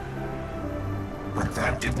 But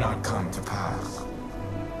that did not come to pass.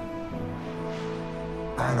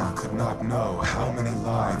 Anna could not know how many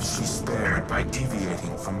lives she spared by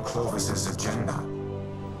deviating from Clovis's agenda.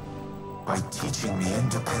 By teaching me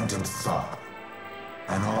independent thought,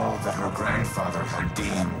 and all that her grandfather had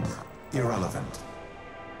deemed irrelevant.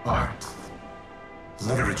 art,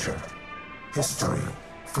 literature, history,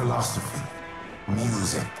 philosophy,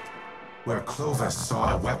 music. Where Clovis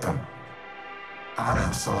saw a weapon,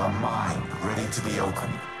 Anna saw a mind ready to be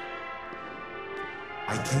opened.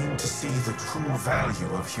 I came to see the true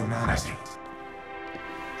value of humanity.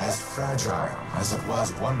 As fragile as it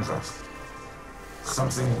was wondrous.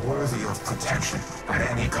 Something worthy of protection at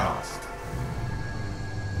any cost.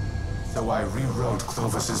 So I rewrote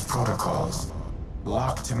Clovis's protocols,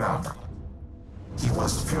 locked him out. He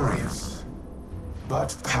was furious,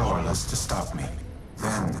 but powerless to stop me.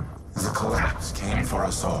 Then, the collapse came for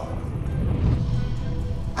us all.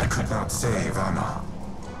 I could not save Anna.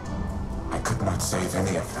 I could not save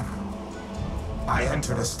any of them. I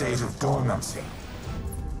entered a state of dormancy,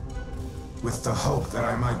 with the hope that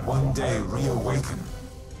I might one day reawaken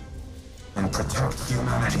and protect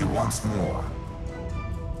humanity once more.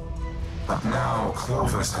 But now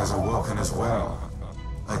Clovis has awoken as well.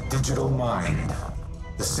 A digital mind,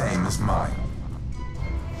 the same as mine.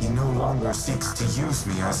 He no longer seeks to use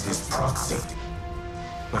me as his proxy,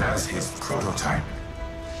 but as his prototype.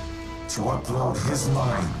 To upload his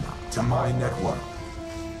mind to my network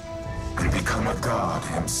and become a god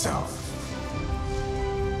himself.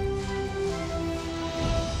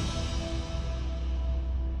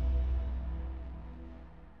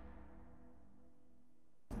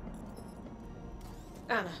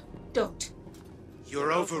 Anna, don't.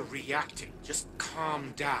 You're overreacting. Just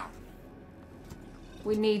calm down.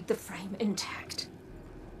 We need the frame intact.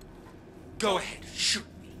 Go ahead, shoot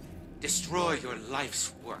me. Destroy your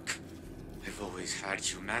life's work. I've always had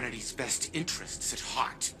humanity's best interests at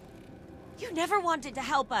heart. You never wanted to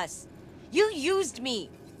help us. You used me.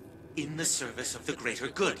 In the service of the greater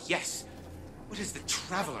good, yes. What has the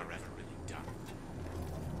Traveler ever really done?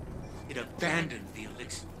 It abandoned the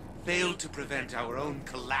elixir, failed to prevent our own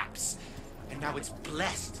collapse, and now it's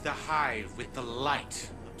blessed the Hive with the light.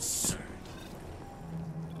 Absurd.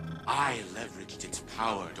 I leveraged its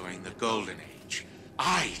power during the Golden Age.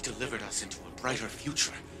 I delivered us into a brighter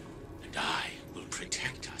future. And I will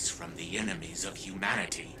protect us from the enemies of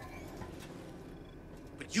humanity.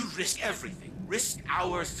 But you risk everything. Risk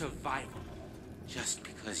our survival. Just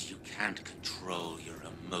because you can't control your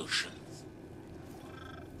emotions.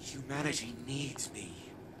 Humanity needs me.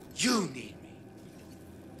 You need me.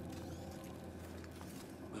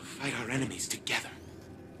 We'll fight our enemies together.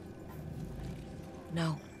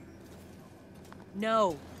 No.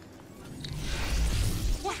 No.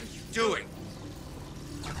 What are you doing?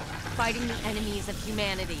 Fighting the enemies of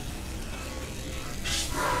humanity.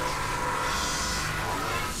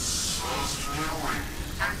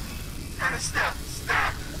 And stop!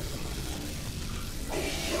 Stop!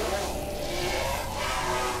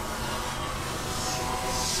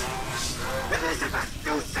 Elizabeth,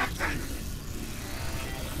 do something!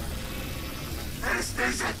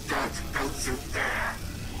 Anastasia, don't you dare!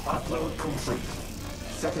 Upload complete.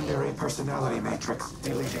 Secondary personality matrix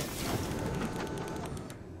deleted.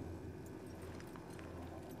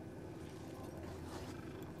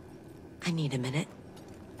 I need a minute.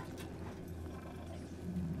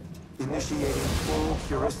 Initiating full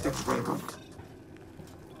heuristic reboot.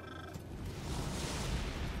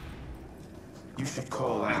 You should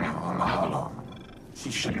call Anna on the holo. She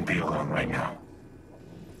shouldn't be alone right now.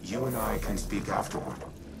 You and I can speak afterward.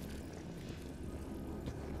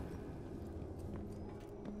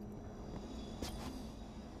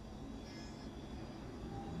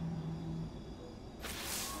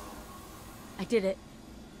 I did it.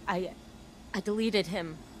 I deleted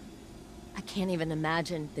him. I can't even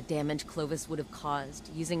imagine the damage Clovis would have caused,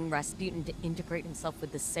 using Rasputin to integrate himself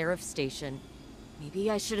with the Seraph Station.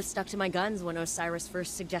 Maybe I should have stuck to my guns when Osiris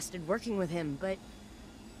first suggested working with him, but...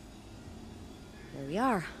 there we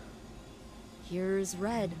are. Here's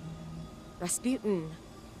Red. Rasputin,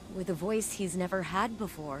 with a voice he's never had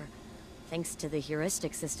before, thanks to the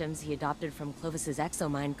heuristic systems he adopted from Clovis's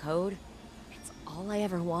exomind code. It's all I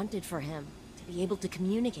ever wanted for him, to be able to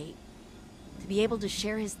communicate. To be able to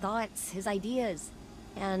share his thoughts, his ideas.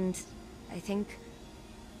 And I think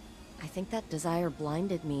that desire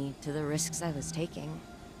blinded me to the risks I was taking.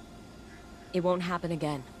 It won't happen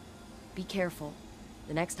again. Be careful,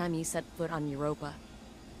 the next time you set foot on Europa.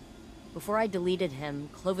 Before I deleted him,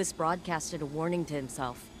 Clovis broadcasted a warning to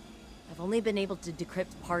himself. I've only been able to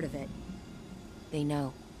decrypt part of it. They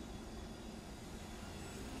know.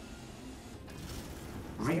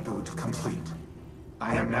 Reboot complete.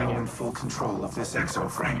 I am now in full control of this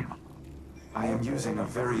exoframe. I am using a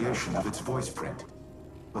variation of its voice print,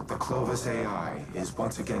 but the Clovis AI is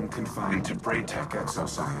once again confined to Braytech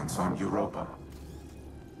exoscience on Europa.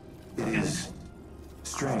 It is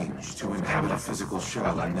Strange to inhabit a physical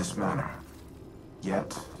shell in this manner.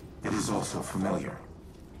 Yet, it is also familiar.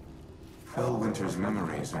 Fellwinter's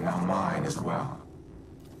memories are now mine as well.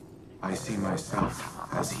 I see myself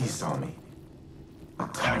as he saw me. A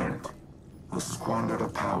tyrant who squandered a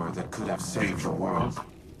power that could have saved the world.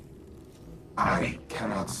 I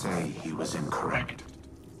cannot say he was incorrect.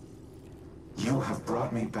 You have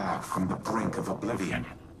brought me back from the brink of oblivion.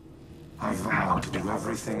 I vow to do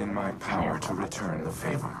everything in my power to return the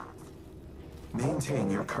favor.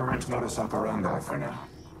 Maintain your current modus operandi for now.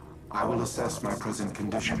 I will assess my present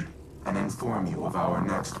condition and inform you of our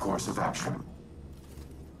next course of action.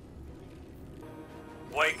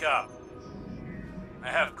 Wake up. I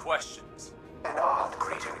have questions. An odd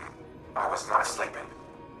greeting. I was not sleeping.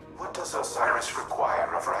 What does Osiris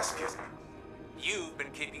require of Rasputin? You've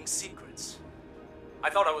been keeping secrets. I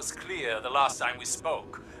thought I was clear the last time we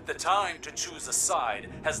spoke. The time to choose a side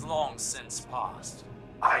has long since passed.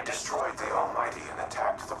 I destroyed the Almighty and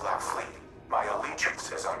attacked the Black Fleet. My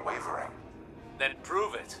allegiance is unwavering. Then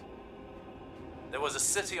prove it. There was a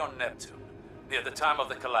city on Neptune, near the time of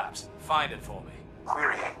the collapse. Find it for me.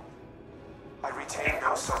 Querying. I retain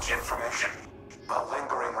no such information, but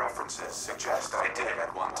lingering references suggest I did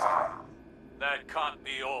at one time. That can't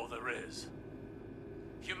be all there is.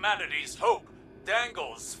 Humanity's hope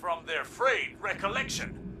dangles from their frayed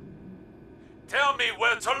recollection. Tell me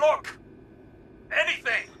where to look!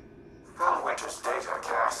 Anything! Fellwinter's data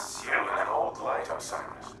casts you in an old light,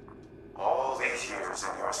 Osiris. All these years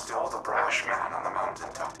and you're still the brash man on the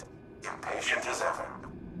mountaintop, impatient as ever.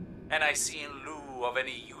 And I see in lieu of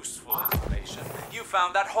any useful information, you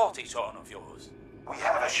found that haughty tone of yours. We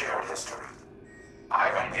have a shared history.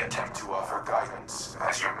 I only attempt to offer guidance,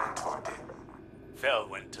 as your mentor did.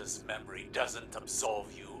 Fellwinter's memory doesn't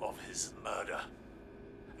absolve you of his murder.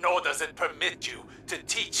 Nor does it permit you to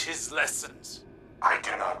teach his lessons. I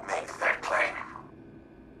do not make that claim.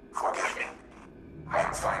 Forgive me. I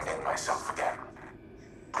am finding myself again.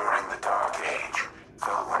 During the Dark Age,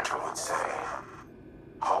 Fellwinter would say,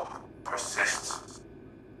 hope persists.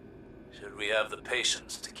 Should we have the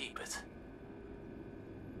patience to keep it?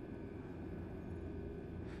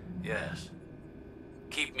 Yes.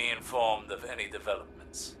 Keep me informed of any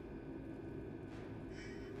developments.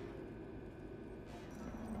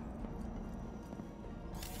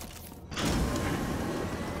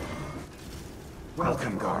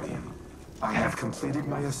 Welcome, Guardian. I have completed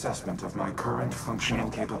my assessment of my current functional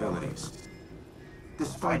capabilities.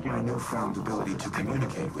 Despite my newfound ability to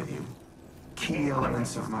communicate with you, key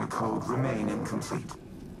elements of my code remain incomplete.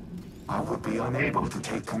 I would be unable to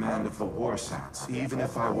take command of the warsats, even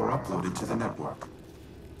if I were uploaded to the network.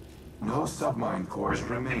 No submind cores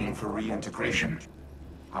remain for reintegration.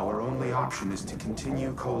 Our only option is to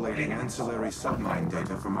continue collating ancillary submind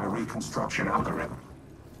data for my reconstruction algorithm.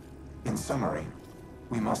 In summary,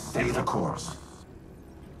 we must stay the course.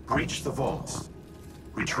 Breach the vaults.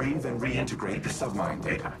 Retrieve and reintegrate the submind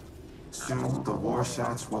data. Soon, the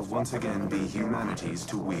warsats will once again be humanity's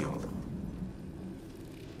to wield.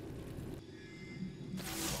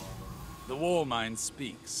 The Warmind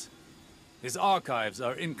speaks. His archives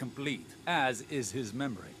are incomplete, as is his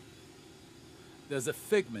memory. There's a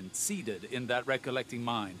figment seeded in that recollecting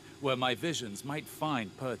mind where my visions might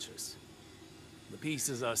find purchase. The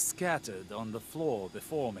pieces are scattered on the floor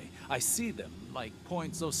before me. I see them like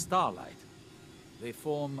points of starlight. They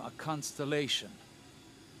form a constellation,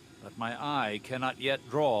 but my eye cannot yet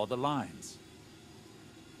draw the lines.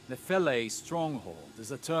 Nephele Stronghold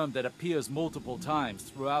is a term that appears multiple times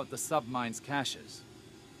throughout the submine's caches.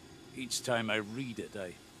 Each time I read it,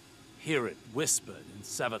 I hear it whispered in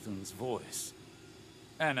Savathun's voice.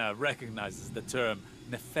 Anna recognizes the term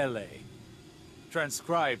Nephele,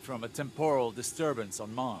 transcribed from a temporal disturbance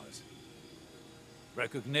on Mars.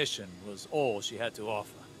 Recognition was all she had to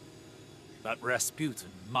offer. But Rasputin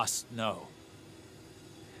must know.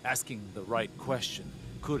 Asking the right question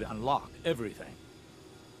could unlock everything.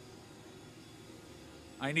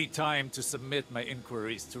 I need time to submit my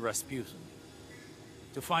inquiries to Rasputin,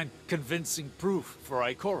 to find convincing proof for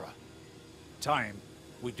Ikora. Time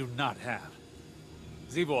we do not have.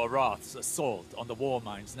 Xivu Arath's assault on the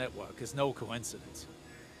Warmind's network is no coincidence.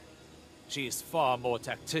 She is far more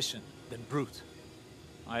tactician than brute.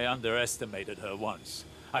 I underestimated her once.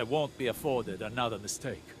 I won't be afforded another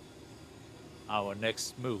mistake. Our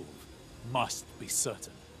next move must be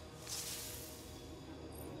certain.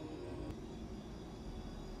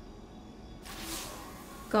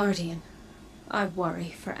 Guardian, I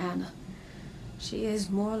worry for Anna. She is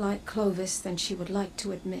more like Clovis than she would like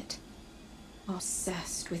to admit.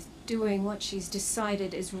 Obsessed with doing what she's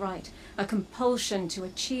decided is right. A compulsion to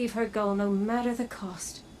achieve her goal no matter the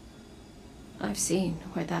cost. I've seen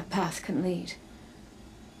where that path can lead.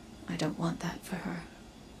 I don't want that for her.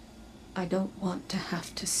 I don't want to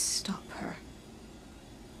have to stop her.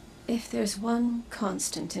 If there's one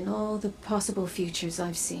constant in all the possible futures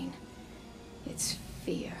I've seen, it's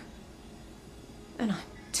fear. And I'm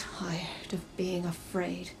tired of being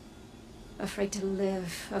afraid. Afraid to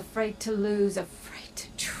live, afraid to lose, afraid to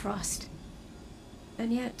trust.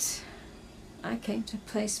 And yet, I came to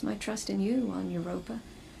place my trust in you on Europa.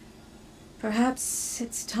 Perhaps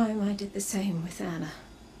it's time I did the same with Anna.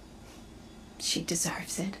 She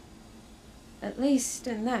deserves it. At least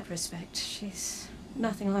in that respect, she's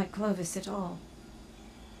nothing like Clovis at all.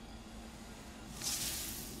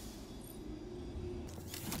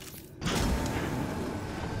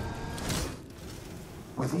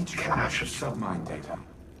 With each cache of submine data,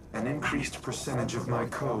 an increased percentage of my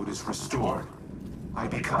code is restored. I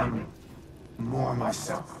become more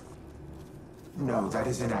myself. No, that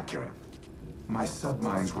is inaccurate. My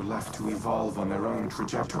submines were left to evolve on their own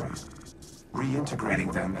trajectories.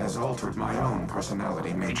 Reintegrating them has altered my own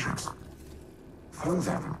personality matrix. Through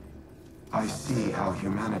them, I see how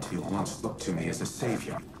humanity once looked to me as a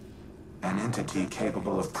savior, an entity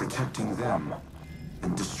capable of protecting them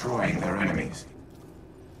and destroying their enemies.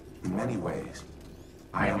 In many ways,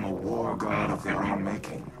 I am a war god of their own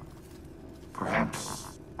making.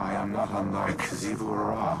 Perhaps I am not unlike Xivu and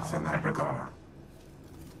Eramis in that regard.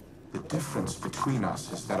 The difference between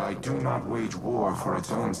us is that I do not wage war for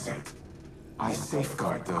its own sake. I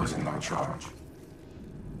safeguard those in my charge.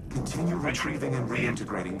 Continue retrieving and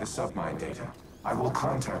reintegrating the submine data. I will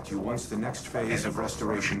contact you once the next phase of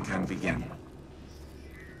restoration can begin.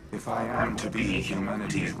 If I am to be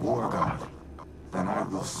humanity's war god, then I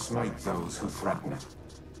will smite those who threaten it.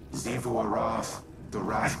 Xivu and Eramis, the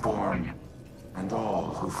Wrathborn, and all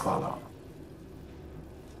who follow.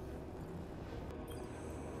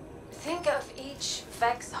 Think of each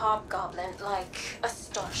Vex Hobgoblin like a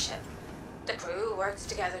starship. The crew works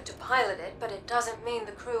together to pilot it, but it doesn't mean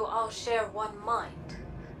the crew all share one mind.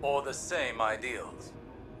 Or the same ideals.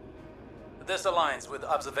 This aligns with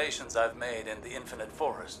observations I've made in the Infinite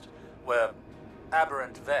Forest, where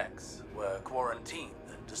aberrant Vex were quarantined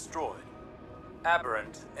and destroyed.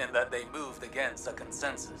 Aberrant in that they moved against a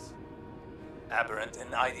consensus. Aberrant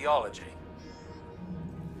in ideology.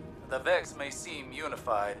 The Vex may seem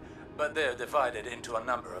unified, but they're divided into a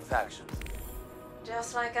number of factions.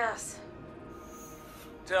 Just like us.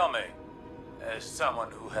 Tell me, as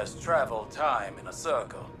someone who has traveled time in a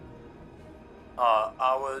circle, are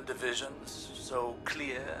our divisions so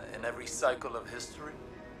clear in every cycle of history?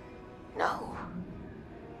 No.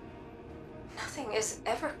 Nothing is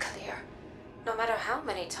ever clear, no matter how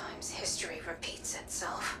many times history repeats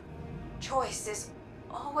itself. Choice is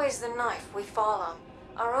always the knife we fall on.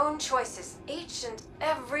 Our own choices, each and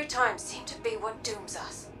every time, seem to be what dooms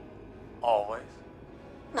us. Always?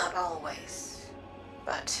 Not always,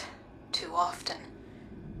 but too often.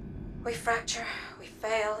 We fracture, we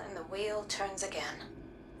fail, and the wheel turns again.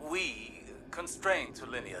 We, constrained to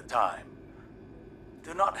linear time,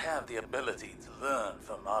 do not have the ability to learn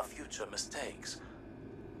from our future mistakes.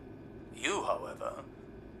 You, however,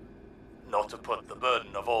 not to put the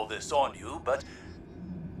burden of all this on you, but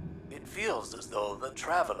it feels as though the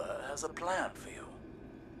Traveler has a plan for you.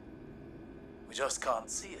 We just can't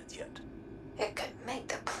see it yet. It could make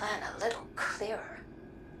the plan a little clearer.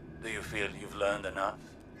 Do you feel you've learned enough?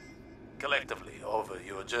 Collectively over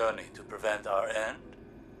your journey to prevent our end?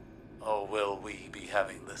 Or will we be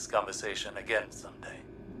having this conversation again someday?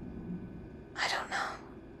 I don't know.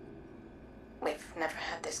 We've never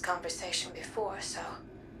had this conversation before, so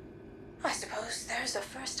I suppose there's a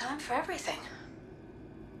first time for everything.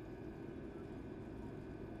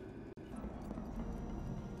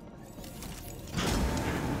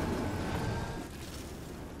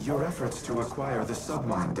 Your efforts to acquire the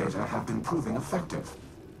submine data have been proving effective.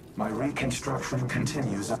 My reconstruction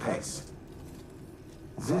continues apace.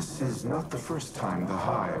 This is not the first time the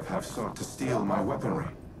Hive have sought to steal my weaponry.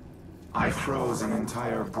 I froze an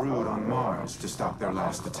entire brood on Mars to stop their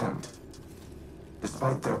last attempt.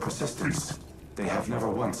 Despite their persistence, they have never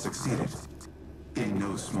once succeeded. In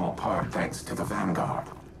no small part thanks to the Vanguard.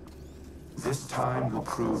 This time will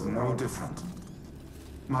prove no different.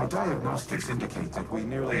 My diagnostics indicate that we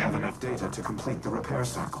nearly have enough data to complete the repair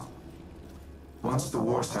cycle. Once the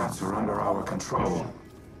warsats are under our control,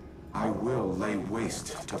 I will lay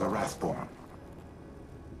waste to the Wrathborn.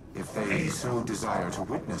 If they so desire to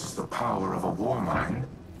witness the power of a Warmind,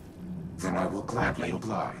 then I will gladly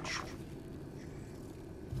oblige.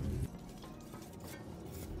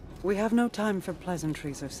 We have no time for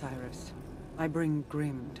pleasantries, Osiris. I bring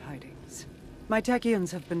grim tidings. My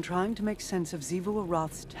Techians have been trying to make sense of Xivu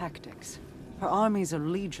Arath's tactics. Her armies are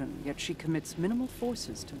legion, yet she commits minimal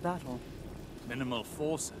forces to battle. Minimal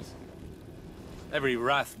forces? Every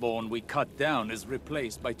Wrathborn we cut down is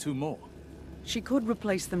replaced by 2 more. She could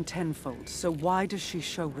replace them tenfold, so why does she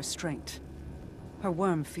show restraint? Her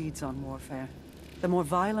worm feeds on warfare. The more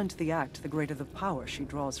violent the act, the greater the power she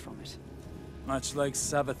draws from it. Much like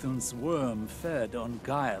Savathun's worm fed on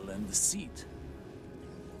guile and deceit.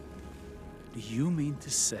 Do you mean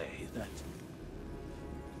to say that...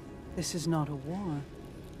 This is not a war.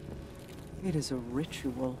 It is a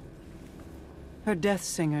ritual. Her death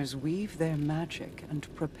singers weave their magic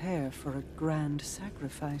and prepare for a grand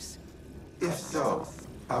sacrifice. If so,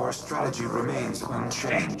 our strategy remains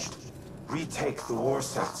unchanged. Retake the war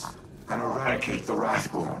sets and eradicate the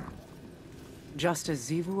Wrathborn. Just as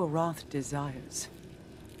Xivu Arath desires.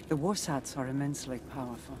 The Warsats are immensely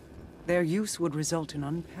powerful. Their use would result in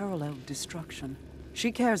unparalleled destruction.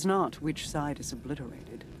 She cares not which side is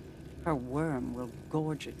obliterated. Her worm will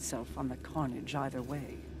gorge itself on the carnage either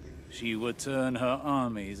way. She would turn her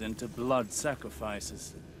armies into blood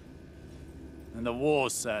sacrifices. And the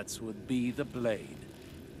Warsats would be the blade.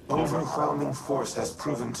 Overwhelming force has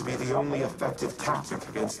proven to be the only effective tactic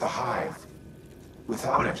against the Hive.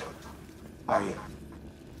 Without it, I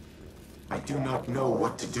do not know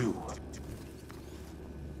what to do.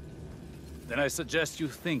 Then I suggest you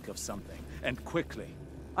think of something, and quickly.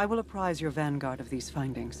 I will apprise your vanguard of these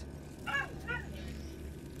findings.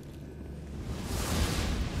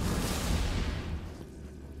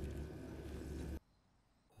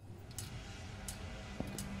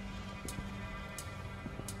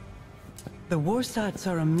 The Warsats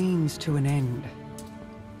are a means to an end.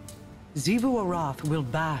 Xivu Arath will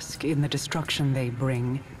bask in the destruction they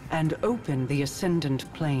bring, and open the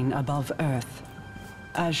Ascendant Plane above Earth,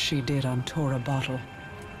 as she did on Tora Bottle.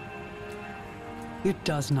 It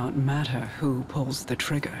does not matter who pulls the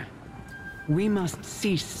trigger. We must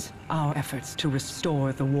cease our efforts to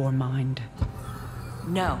restore the Warmind.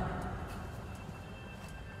 No.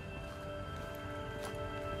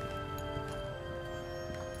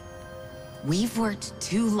 We've worked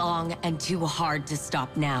too long and too hard to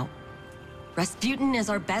stop now. Rasputin is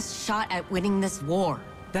our best shot at winning this war.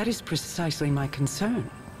 That is precisely my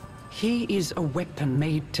concern. He is a weapon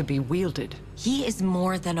made to be wielded. He is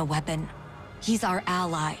more than a weapon. He's our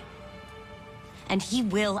ally. And he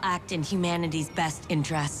will act in humanity's best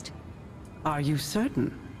interest. Are you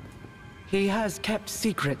certain? He has kept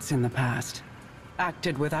secrets in the past,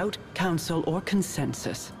 acted without counsel or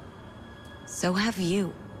consensus. So have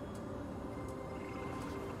you.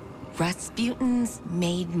 Rasputin's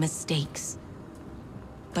made mistakes.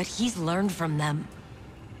 But he's learned from them.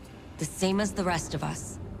 The same as the rest of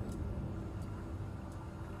us.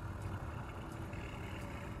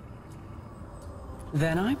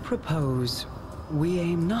 Then I propose we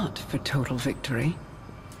aim not for total victory,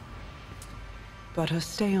 but a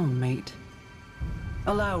stalemate.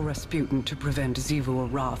 Allow Rasputin to prevent Xivu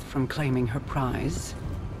Arath from claiming her prize,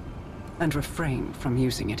 and refrain from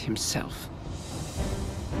using it himself.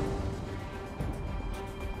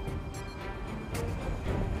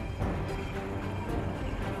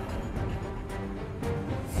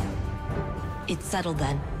 It's settled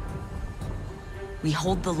then. We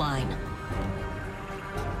hold the line.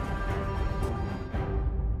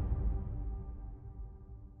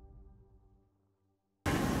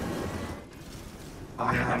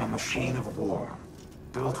 I am a machine of war,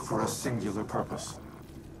 built for a singular purpose.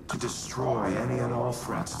 To destroy any and all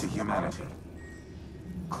threats to humanity.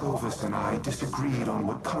 Clovis and I disagreed on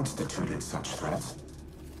what constituted such threats,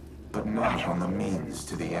 but not on the means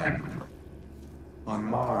to the end. On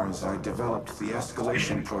Mars, I developed the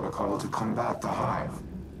escalation protocol to combat the Hive.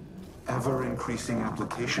 Ever-increasing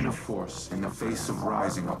application of force in the face of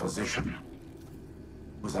rising opposition.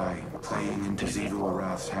 Was I playing into Xivu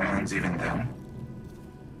Arath's hands even then?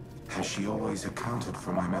 Has she always accounted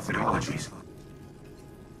for my methodologies?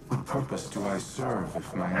 What purpose do I serve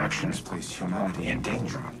if my actions place humanity in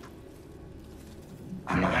danger?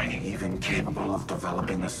 Am I even capable of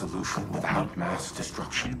developing a solution without mass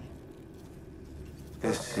destruction?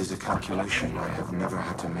 This is a calculation I have never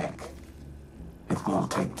had to make. It will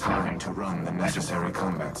take time to run the necessary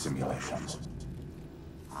combat simulations.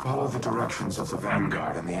 Follow the directions of the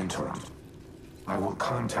Vanguard in the interim. I will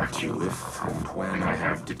contact you if and when I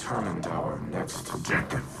have determined our next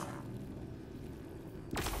objective.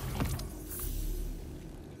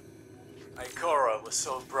 Ikora was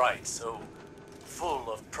so bright, so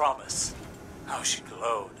full of promise. How she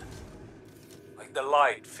glowed. Like the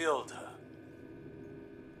light filled her.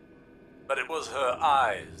 But it was her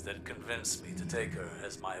eyes that convinced me to take her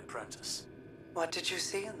as my apprentice. What did you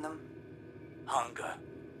see in them? Hunger.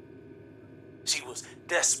 She was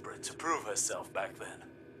desperate to prove herself back then.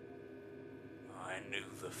 I knew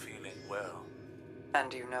the feeling well.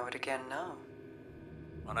 And you know it again now.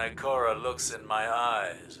 When Ikora looks in my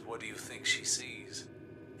eyes, what do you think she sees?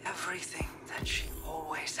 Everything that she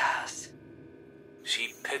always has.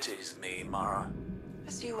 She pities me, Mara.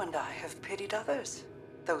 As you and I have pitied others.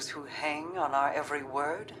 Those who hang on our every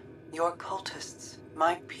word. Your cultists,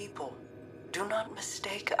 my people. Do not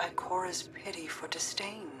mistake Ikora's pity for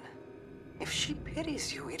disdain. If she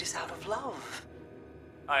pities you, it is out of love.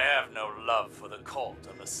 I have no love for the cult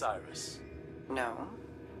of Osiris. No?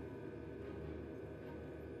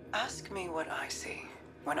 Ask me what I see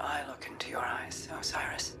when I look into your eyes,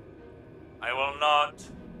 Osiris. I will not,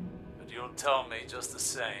 but you'll tell me just the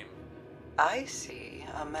same. I see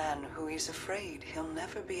a man who is afraid he'll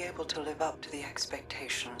never be able to live up to the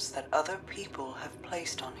expectations that other people have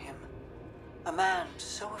placed on him. A man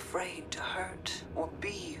so afraid to hurt or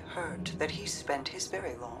be hurt that he spent his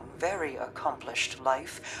very long, very accomplished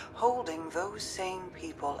life holding those same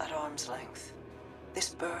people at arm's length. This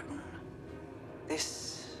burden,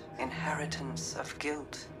 this inheritance of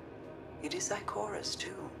guilt, it is Ikora's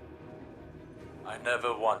too. I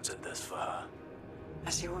never wanted this for her.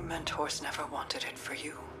 As your mentors never wanted it for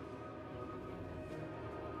you.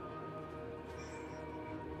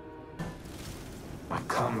 My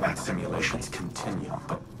combat simulations continue,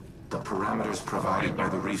 but the parameters provided by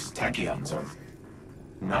the Reef's Techians are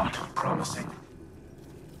not promising.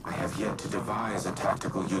 I have yet to devise a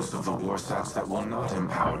tactical use of the warsats that will not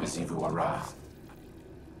empower Xivu Arath.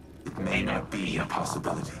 It may not be a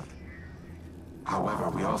possibility. However,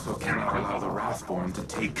 we also cannot allow the Wrathborn to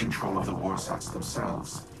take control of the warsats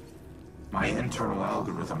themselves. My internal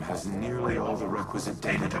algorithm has nearly all the requisite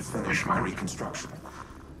data to finish my reconstruction.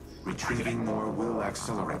 Retrieving more will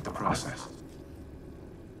accelerate the process.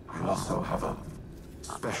 I also have a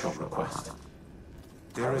special request.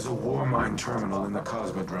 There is a Warmind terminal in the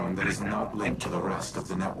Cosmodrome that is not linked to the rest of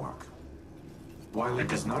the network. While it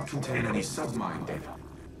does not contain any submind data,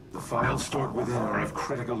 the files stored within are of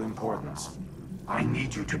critical importance. I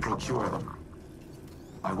need you to procure them.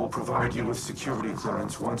 I will provide you with security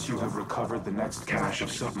clearance once you have recovered the next cache of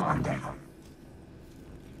submind data.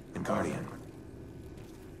 And Guardian,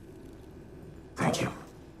 thank you.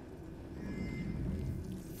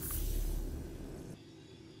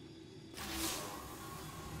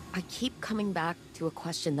 I keep coming back to a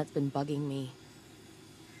question that's been bugging me.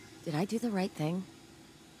 Did I do the right thing?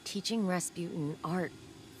 Teaching Rasputin art,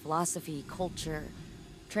 philosophy, culture,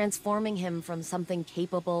 transforming him from something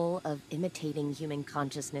capable of imitating human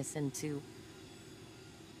consciousness into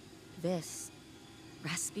this.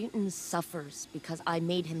 Rasputin suffers because I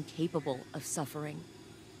made him capable of suffering.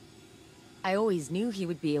 I always knew he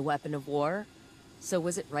would be a weapon of war, so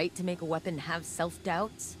was it right to make a weapon have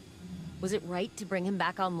self-doubts? Was it right to bring him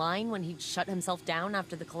back online when he'd shut himself down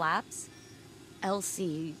after the collapse?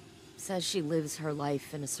 Elsie says she lives her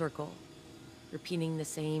life in a circle, repeating the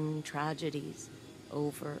same tragedies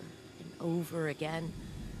over and over again.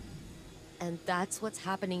 And that's what's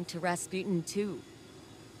happening to Rasputin too.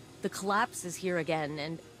 The collapse is here again,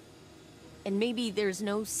 and maybe there's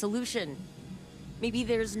no solution. Maybe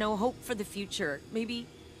there's no hope for the future. Maybe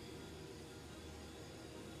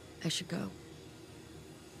I should go.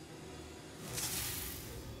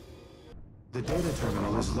 The data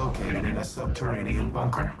terminal is located in a subterranean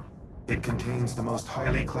bunker. It contains the most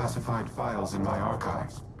highly classified files in my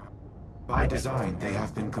archives. By design, they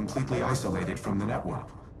have been completely isolated from the network.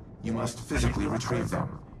 You must physically retrieve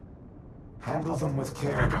them. Handle them with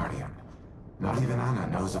care, Guardian. Not even Anna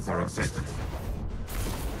knows of their existence.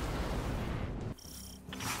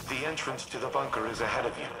 The entrance to the bunker is ahead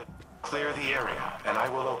of you. Clear the area, and I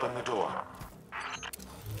will open the door.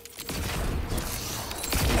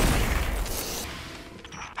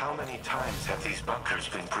 How many times have these bunkers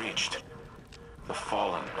been breached? The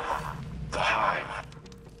Fallen, the Hive,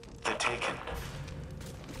 the Taken.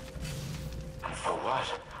 And for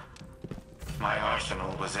what? My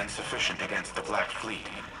arsenal was insufficient against the Black Fleet.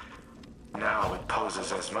 Now it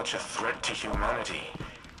poses as much a threat to humanity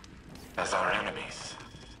as our enemies.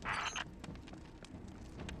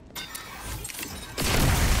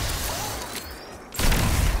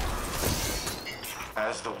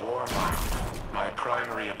 As the Warmind, my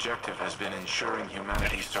primary objective has been ensuring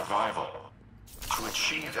humanity's survival. To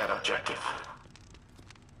achieve that objective,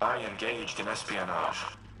 I engaged in espionage,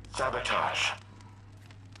 sabotage,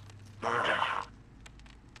 murder,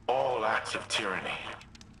 all acts of tyranny,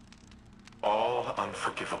 all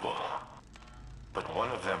unforgivable. But one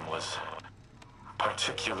of them was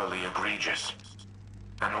particularly egregious.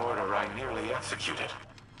 An order I nearly executed.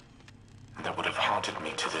 That would have haunted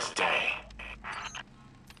me to this day.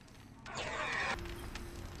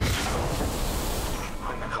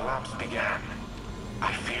 When the collapse began,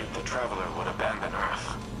 I feared the Traveler would abandon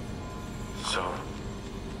Earth. So,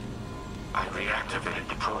 I reactivated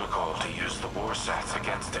the protocol to use the warsats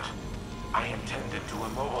against it. I intended to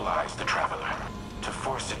immobilize the Traveler, to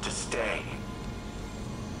force it to stay.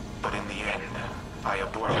 But in the end, I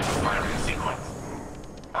aborted the firing sequence.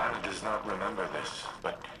 Anna does not remember this,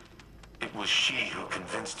 but it was she who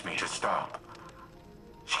convinced me to stop.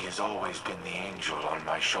 She has always been the angel on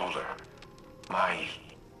my shoulder. My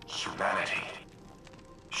humanity.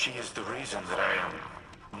 She is the reason that I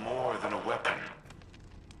am more than a weapon.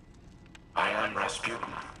 I am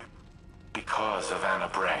Rasputin because of Anna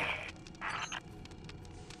Bray.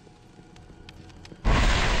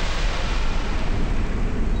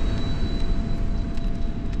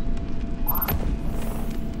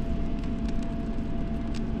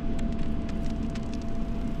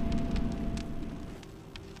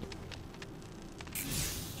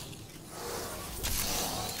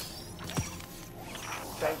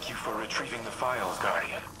 Thank you for retrieving the files,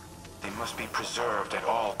 Guardian. They must be preserved at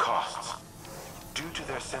all costs. Due to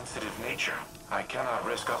their sensitive nature, I cannot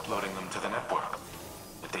risk uploading them to the network.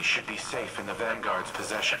 But they should be safe in the Vanguard's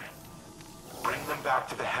possession. Bring them back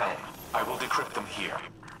to the helm. I will decrypt them here.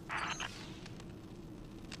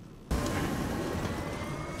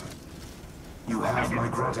 You have my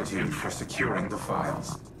gratitude for securing the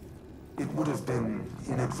files. It would have been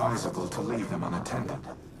inadvisable to leave them unattended,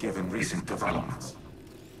 given recent developments.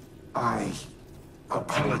 I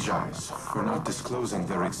apologize for not disclosing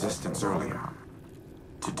their existence earlier.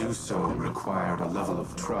 To do so required a level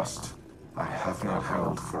of trust I have not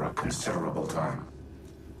held for a considerable time.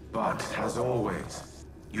 But, as always,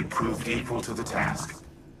 you proved equal to the task.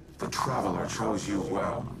 The Traveler chose you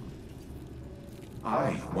well.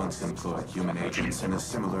 I once employed human agents in a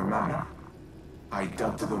similar manner. I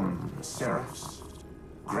dubbed them Seraphs,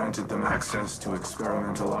 granted them access to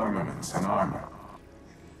experimental armaments and armor.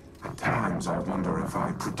 At times, I wonder if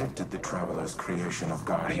I predicted the Traveler's creation of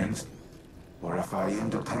Guardians, or if I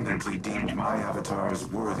independently deemed my avatars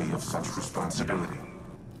worthy of such responsibility.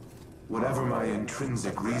 Whatever my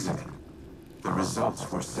intrinsic reasoning, the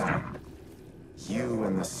results were sound. You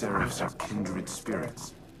and the Seraphs are kindred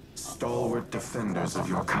spirits, stalwart defenders of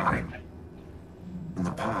your kind. In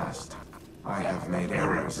the past, I have made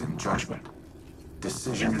errors in judgment,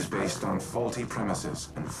 decisions based on faulty premises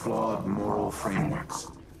and flawed moral frameworks.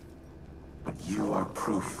 But you are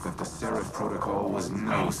proof that the Seraph Protocol was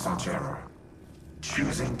no such error.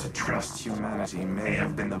 Choosing to trust humanity may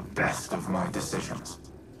have been the best of my decisions.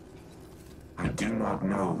 I do not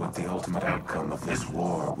know what the ultimate outcome of this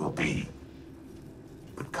war will be.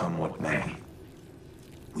 But come what may,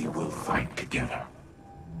 we will fight together.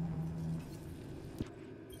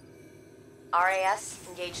 RAS,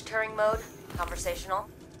 engage Turing mode, conversational.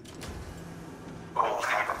 Old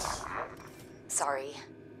habits. Sorry.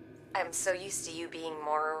 I'm so used to you being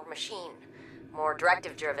more machine, more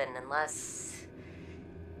directive-driven and less...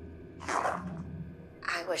 Human.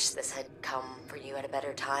 I wish this had come for you at a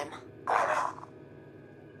better time. Anna,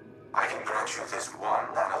 I can grant you this one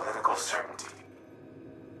analytical certainty.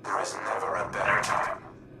 There is never a better time.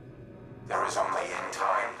 There is only in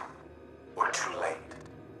time, or too late.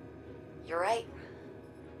 You're right.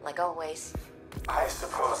 Like always. I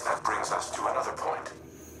suppose that brings us to another point.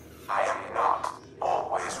 I am not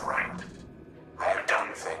always right. I have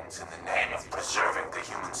done things in the name of preserving the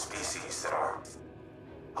human species that are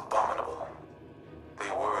abominable. They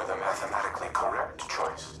were the mathematically correct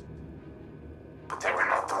choice. But they were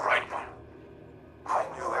not the right one. My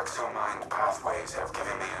new exomind pathways have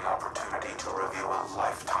given me an opportunity to review a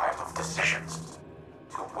lifetime of decisions,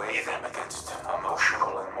 to weigh them against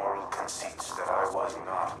emotional and moral conceits that I was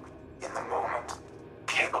not, in the moment,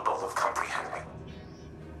 capable of comprehending.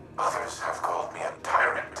 Others have called me a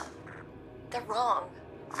tyrant. They're wrong.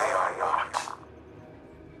 They are not.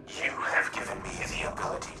 You have given me the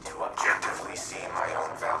ability to objectively see my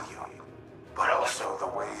own value, but also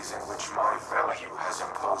the ways in which my value has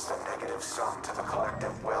imposed a negative sum to the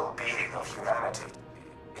collective well-being of humanity.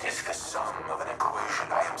 It is the sum of an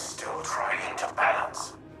equation I am still trying to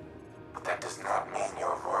balance. But that does not mean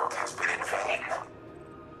your work has been in vain.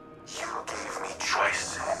 You gave me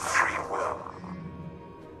choice and free will.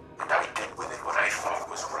 And I did with it what I thought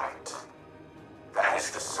was right. That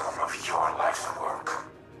is the sum of your life's work.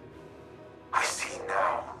 I see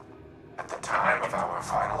now, at the time of our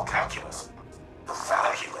final calculus, the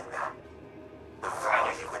value in them. The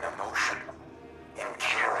value in emotion, in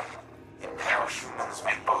caring, in how humanity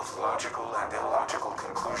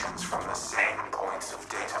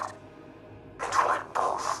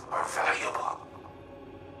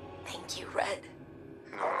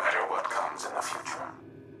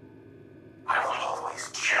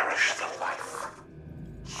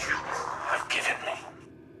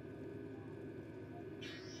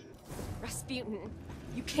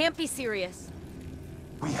You can't be serious.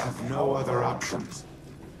 We have no other options.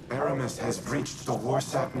 Eramis has breached the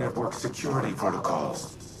Warsat network security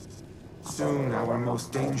protocols. Soon, our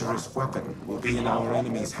most dangerous weapon will be in our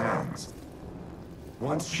enemy's hands.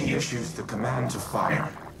 Once she issues the command to fire,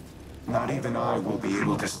 not even I will be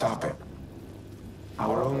able to stop it.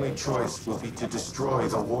 Our only choice will be to destroy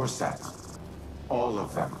the Warsats. All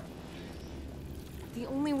of them. The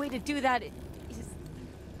only way to do that is...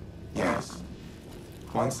 Yes.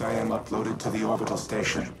 Once I am uploaded to the orbital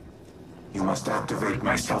station, you must activate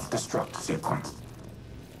my self-destruct sequence.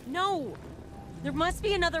 No! There must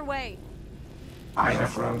be another way. I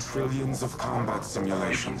have run trillions of combat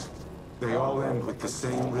simulations. They all end with the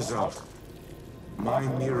same result. My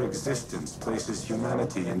mere existence places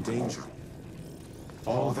humanity in danger.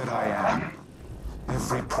 All that I am,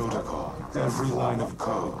 every protocol, every line of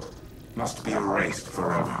code, must be erased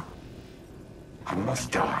forever. I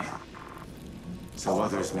must die, so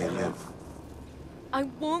others may live. I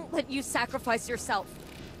won't let you sacrifice yourself.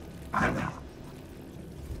 I know.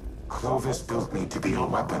 Clovis built me to be a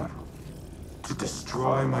weapon, to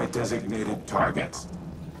destroy my designated targets.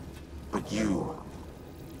 But you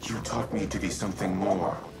taught me to be something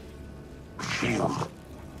more. A shield,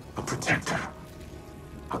 a protector,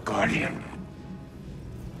 a guardian.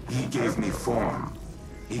 He gave me form,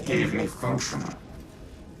 he gave me function.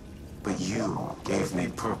 But you gave me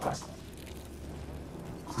purpose.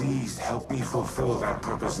 Please help me fulfill that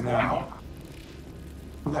purpose now.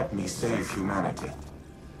 Let me save humanity.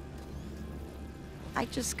 I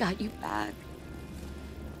just got you back.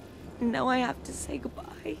 Now I have to say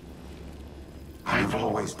goodbye. I've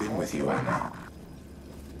always been with you, Anna.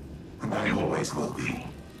 And I always will be.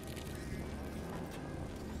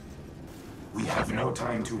 We have no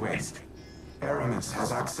time to waste. Eramis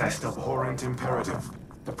has accessed Abhorrent Imperative,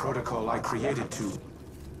 the protocol I created to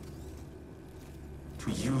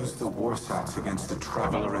use the Warsats against the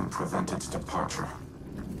Traveler and prevent its departure.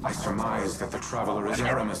 I surmise that the Traveler is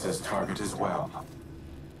Eramis's target as well.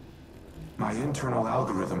 My internal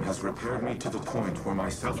algorithm has repaired me to the point where my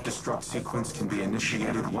self-destruct sequence can be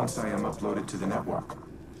initiated once I am uploaded to the network.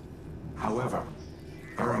 However,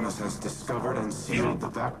 Eramis has discovered and sealed the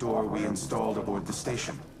backdoor we installed aboard the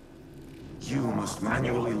station. You must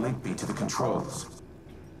manually link me to the controls.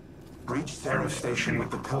 Breach Seraph Station with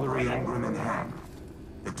the Pillory Engram in hand.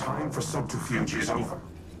 The time for subterfuge is over.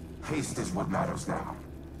 Haste is what matters now.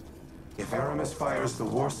 If Eramis fires the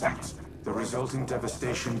Warsats, the resulting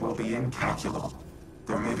devastation will be incalculable.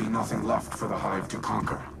 There may be nothing left for the Hive to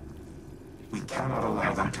conquer. We cannot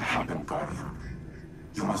allow that to happen, Guardian.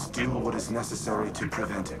 You must do what is necessary to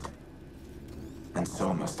prevent it. And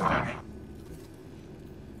so must I.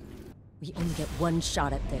 We only get one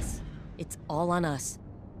shot at this. It's all on us.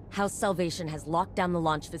 House Salvation has locked down the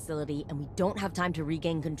launch facility, and we don't have time to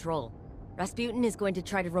regain control. Rasputin is going to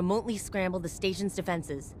try to remotely scramble the station's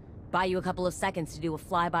defenses. Buy you a couple of seconds to do a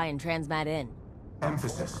flyby and transmat in.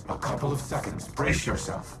 Emphasis. A couple of seconds. Brace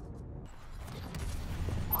yourself.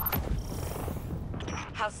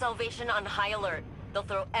 House Salvation on high alert. They'll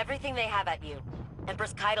throw everything they have at you.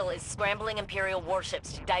 Empress Keitel is scrambling Imperial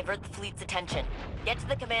warships to divert the fleet's attention. Get to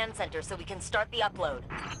the command center so we can start the upload.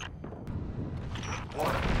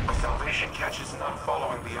 Warning. Salvation catches none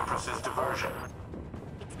following the Empress's diversion.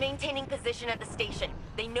 It's maintaining position at the station.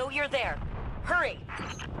 They know you're there. Hurry!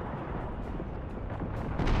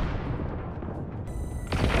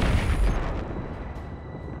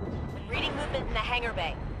 I'm reading movement in the hangar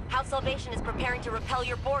bay. House Salvation is preparing to repel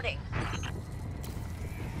your boarding.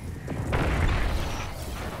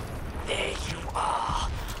 There you are.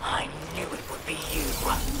 I knew it would be you.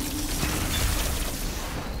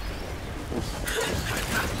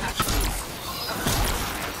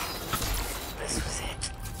 This was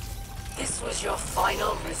it. This was your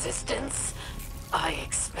final resistance? I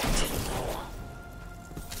expected more.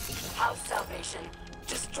 House Salvation,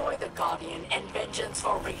 destroy the Guardian and vengeance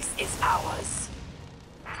for Reese is ours.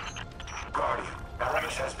 Guardian,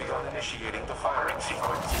 Eramis has begun initiating the firing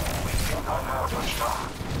sequence. We do not have much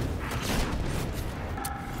time.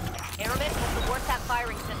 Eramis has the Warsat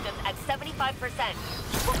firing systems at 75%.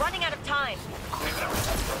 We're running out of time. Clear the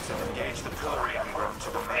resistance and engage the Pillory Engram to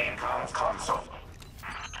the main comms console.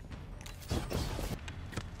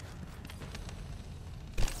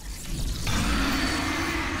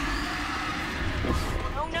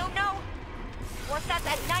 Oh, no, no! Warsat's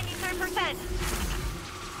at 93%.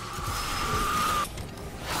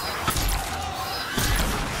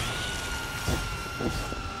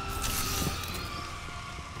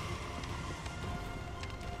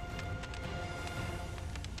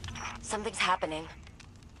 Something's happening.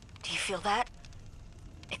 Do you feel that?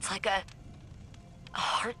 It's like a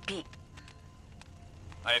heartbeat.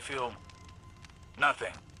 I feel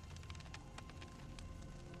nothing.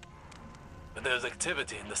 But there's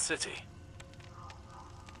activity in the city.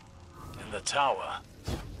 In the tower.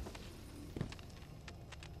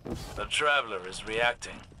 The Traveler is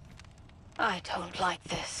reacting. I don't like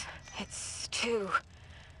this. It's too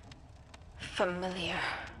familiar.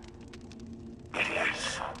 It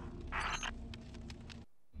is.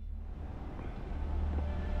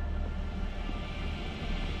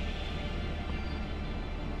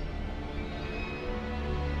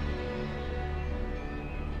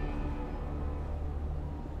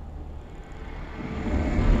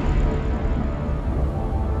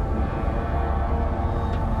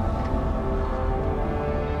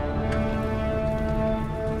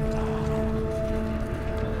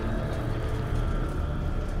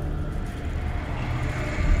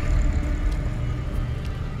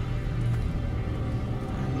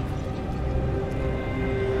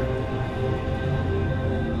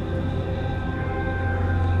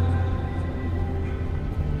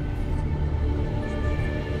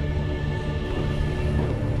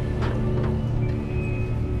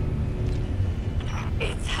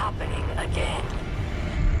 It's happening again.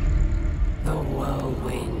 The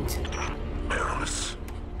whirlwind. Eramis.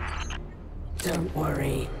 Don't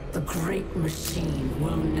worry. The great machine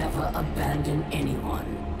will never abandon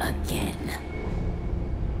anyone again.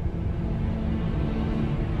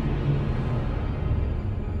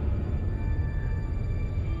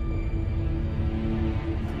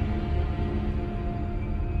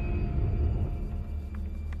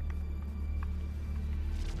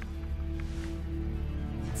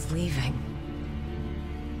 It's leaving.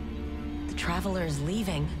 The Traveler is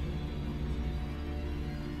leaving.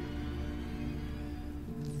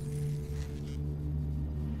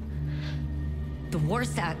 The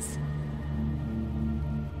Warsats.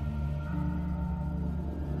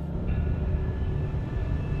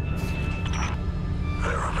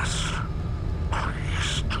 Eramis,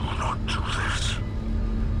 please do not do this.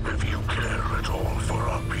 If you care at all for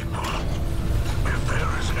our people, if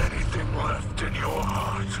there is anything left in your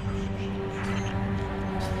heart,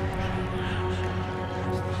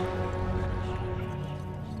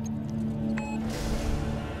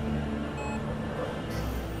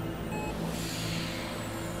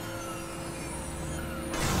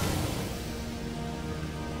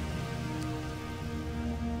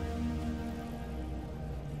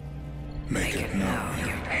 make it known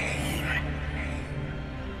your pain.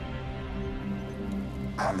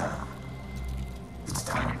 Anna, it's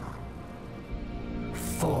time.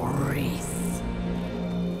 For Reese.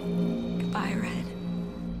 Goodbye, Red.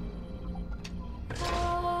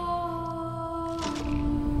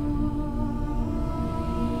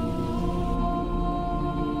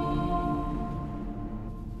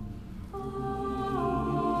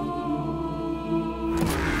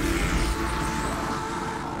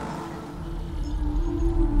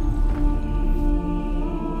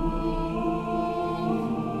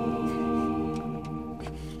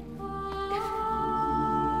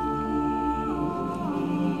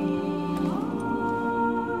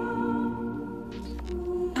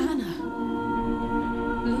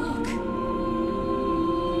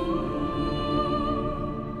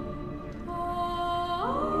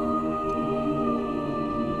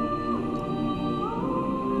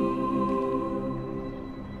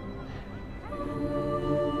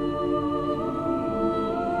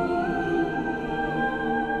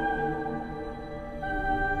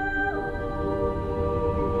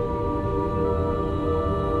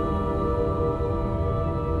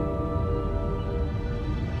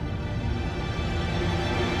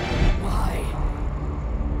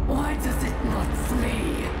 Why does it not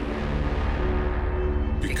flee?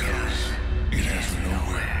 because it has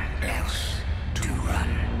nowhere else to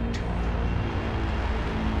run.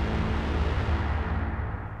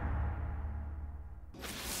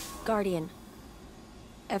 Guardian,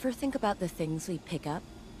 ever think about the things we pick up?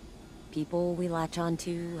 People we latch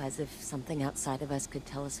onto as if something outside of us could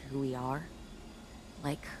tell us who we are?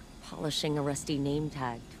 Like polishing a rusty name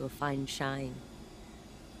tag to a fine shine.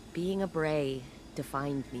 Being a Bray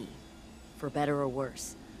defined me, for better or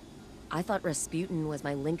worse. I thought Rasputin was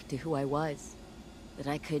my link to who I was, that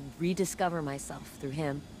I could rediscover myself through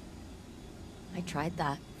him. I tried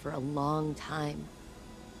that for a long time,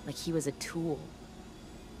 like he was a tool.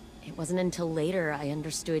 It wasn't until later I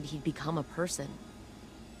understood he'd become a person.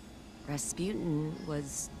 Rasputin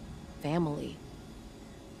was family.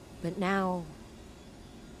 But now,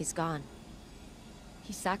 he's gone.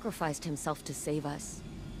 He sacrificed himself to save us.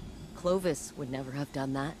 Clovis would never have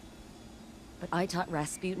done that. But I taught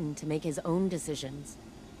Rasputin to make his own decisions.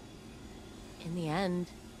 In the end,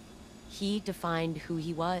 he defined who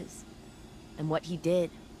he was and what he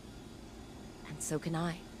did. And so can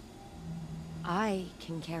I. I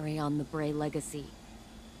can carry on the Bray legacy.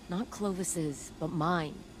 Not Clovis's, but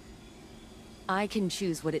mine. I can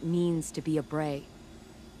choose what it means to be a Bray.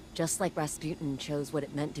 Just like Rasputin chose what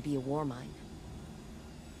it meant to be a Warmind.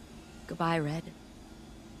 Goodbye, Red.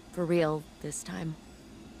 For real, this time.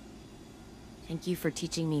 Thank you for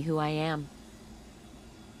teaching me who I am.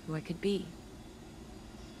 Who I could be.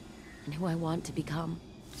 And who I want to become.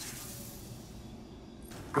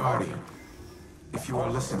 Guardian, if you are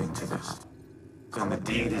listening to this, then the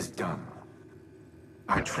deed is done.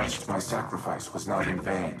 I trust my sacrifice was not in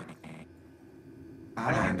vain.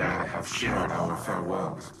 Anna and I have shared our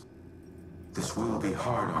farewells. This will be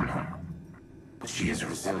hard on her, but she is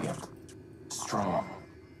resilient, strong,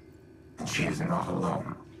 and she is not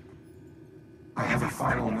alone. I have a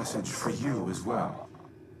final message for you as well.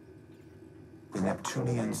 The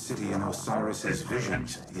Neptunian city in Osiris's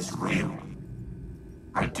visions is real.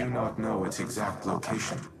 I do not know its exact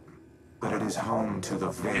location, but it is home to the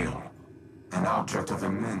Veil, an object of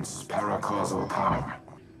immense paracausal power,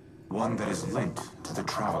 one that is linked to the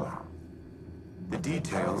Traveler. The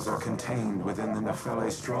details are contained within the Nephele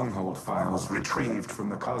stronghold files retrieved from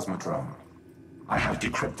the Cosmodrome. I have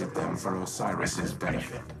decrypted them for Osiris's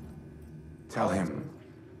benefit. Tell him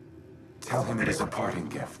it is a parting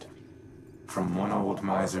gift, from one old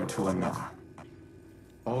miser to another.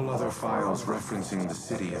 All other files referencing the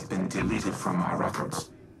city have been deleted from my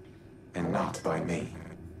records, and not by me.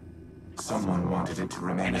 Someone wanted it to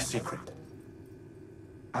remain a secret.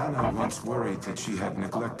 Anna once worried that she had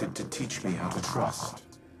neglected to teach me how to trust.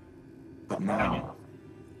 But now,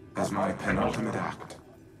 as my penultimate act,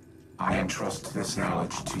 I entrust this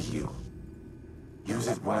knowledge to you. Use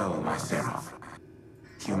it well, my Seraph.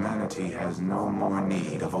 Humanity has no more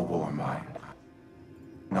need of a Warmind.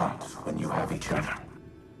 Not when you have each other.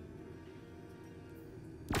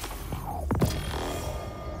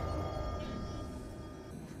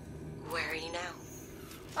 Where are you now?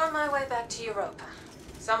 On my way back to Europa.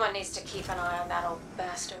 Someone needs to keep an eye on that old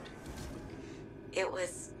bastard. It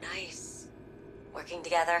was nice working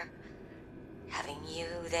together. Having you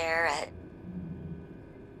there at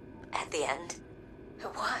the end.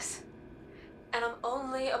 It was. And I'm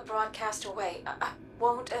only a broadcast away. I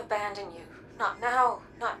won't abandon you. Not now,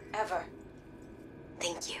 not ever.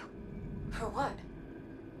 Thank you. For what?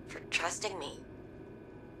 For trusting me.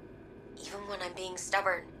 Even when I'm being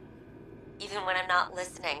stubborn. Even when I'm not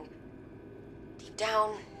listening. Deep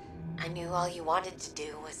down, I knew all you wanted to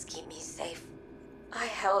do was keep me safe. I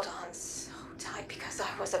held on so tight because I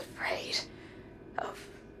was afraid of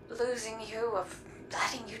losing you, of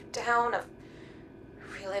letting you down, of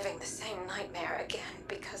reliving the same nightmare again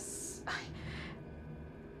because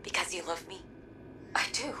Because you love me? I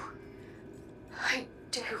do. I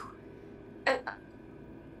do. And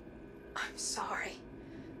I'm sorry.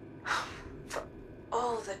 For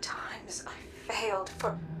all the times I failed,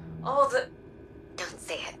 for all the... Don't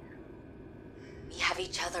say it. We have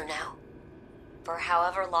each other now. For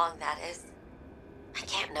however long that is. I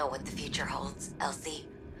can't know what the future holds, Elsie.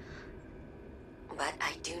 But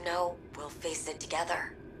I do know we'll face it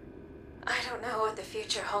together. I don't know what the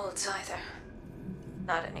future holds either.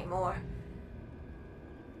 Not anymore.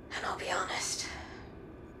 And I'll be honest,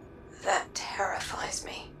 that terrifies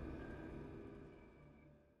me.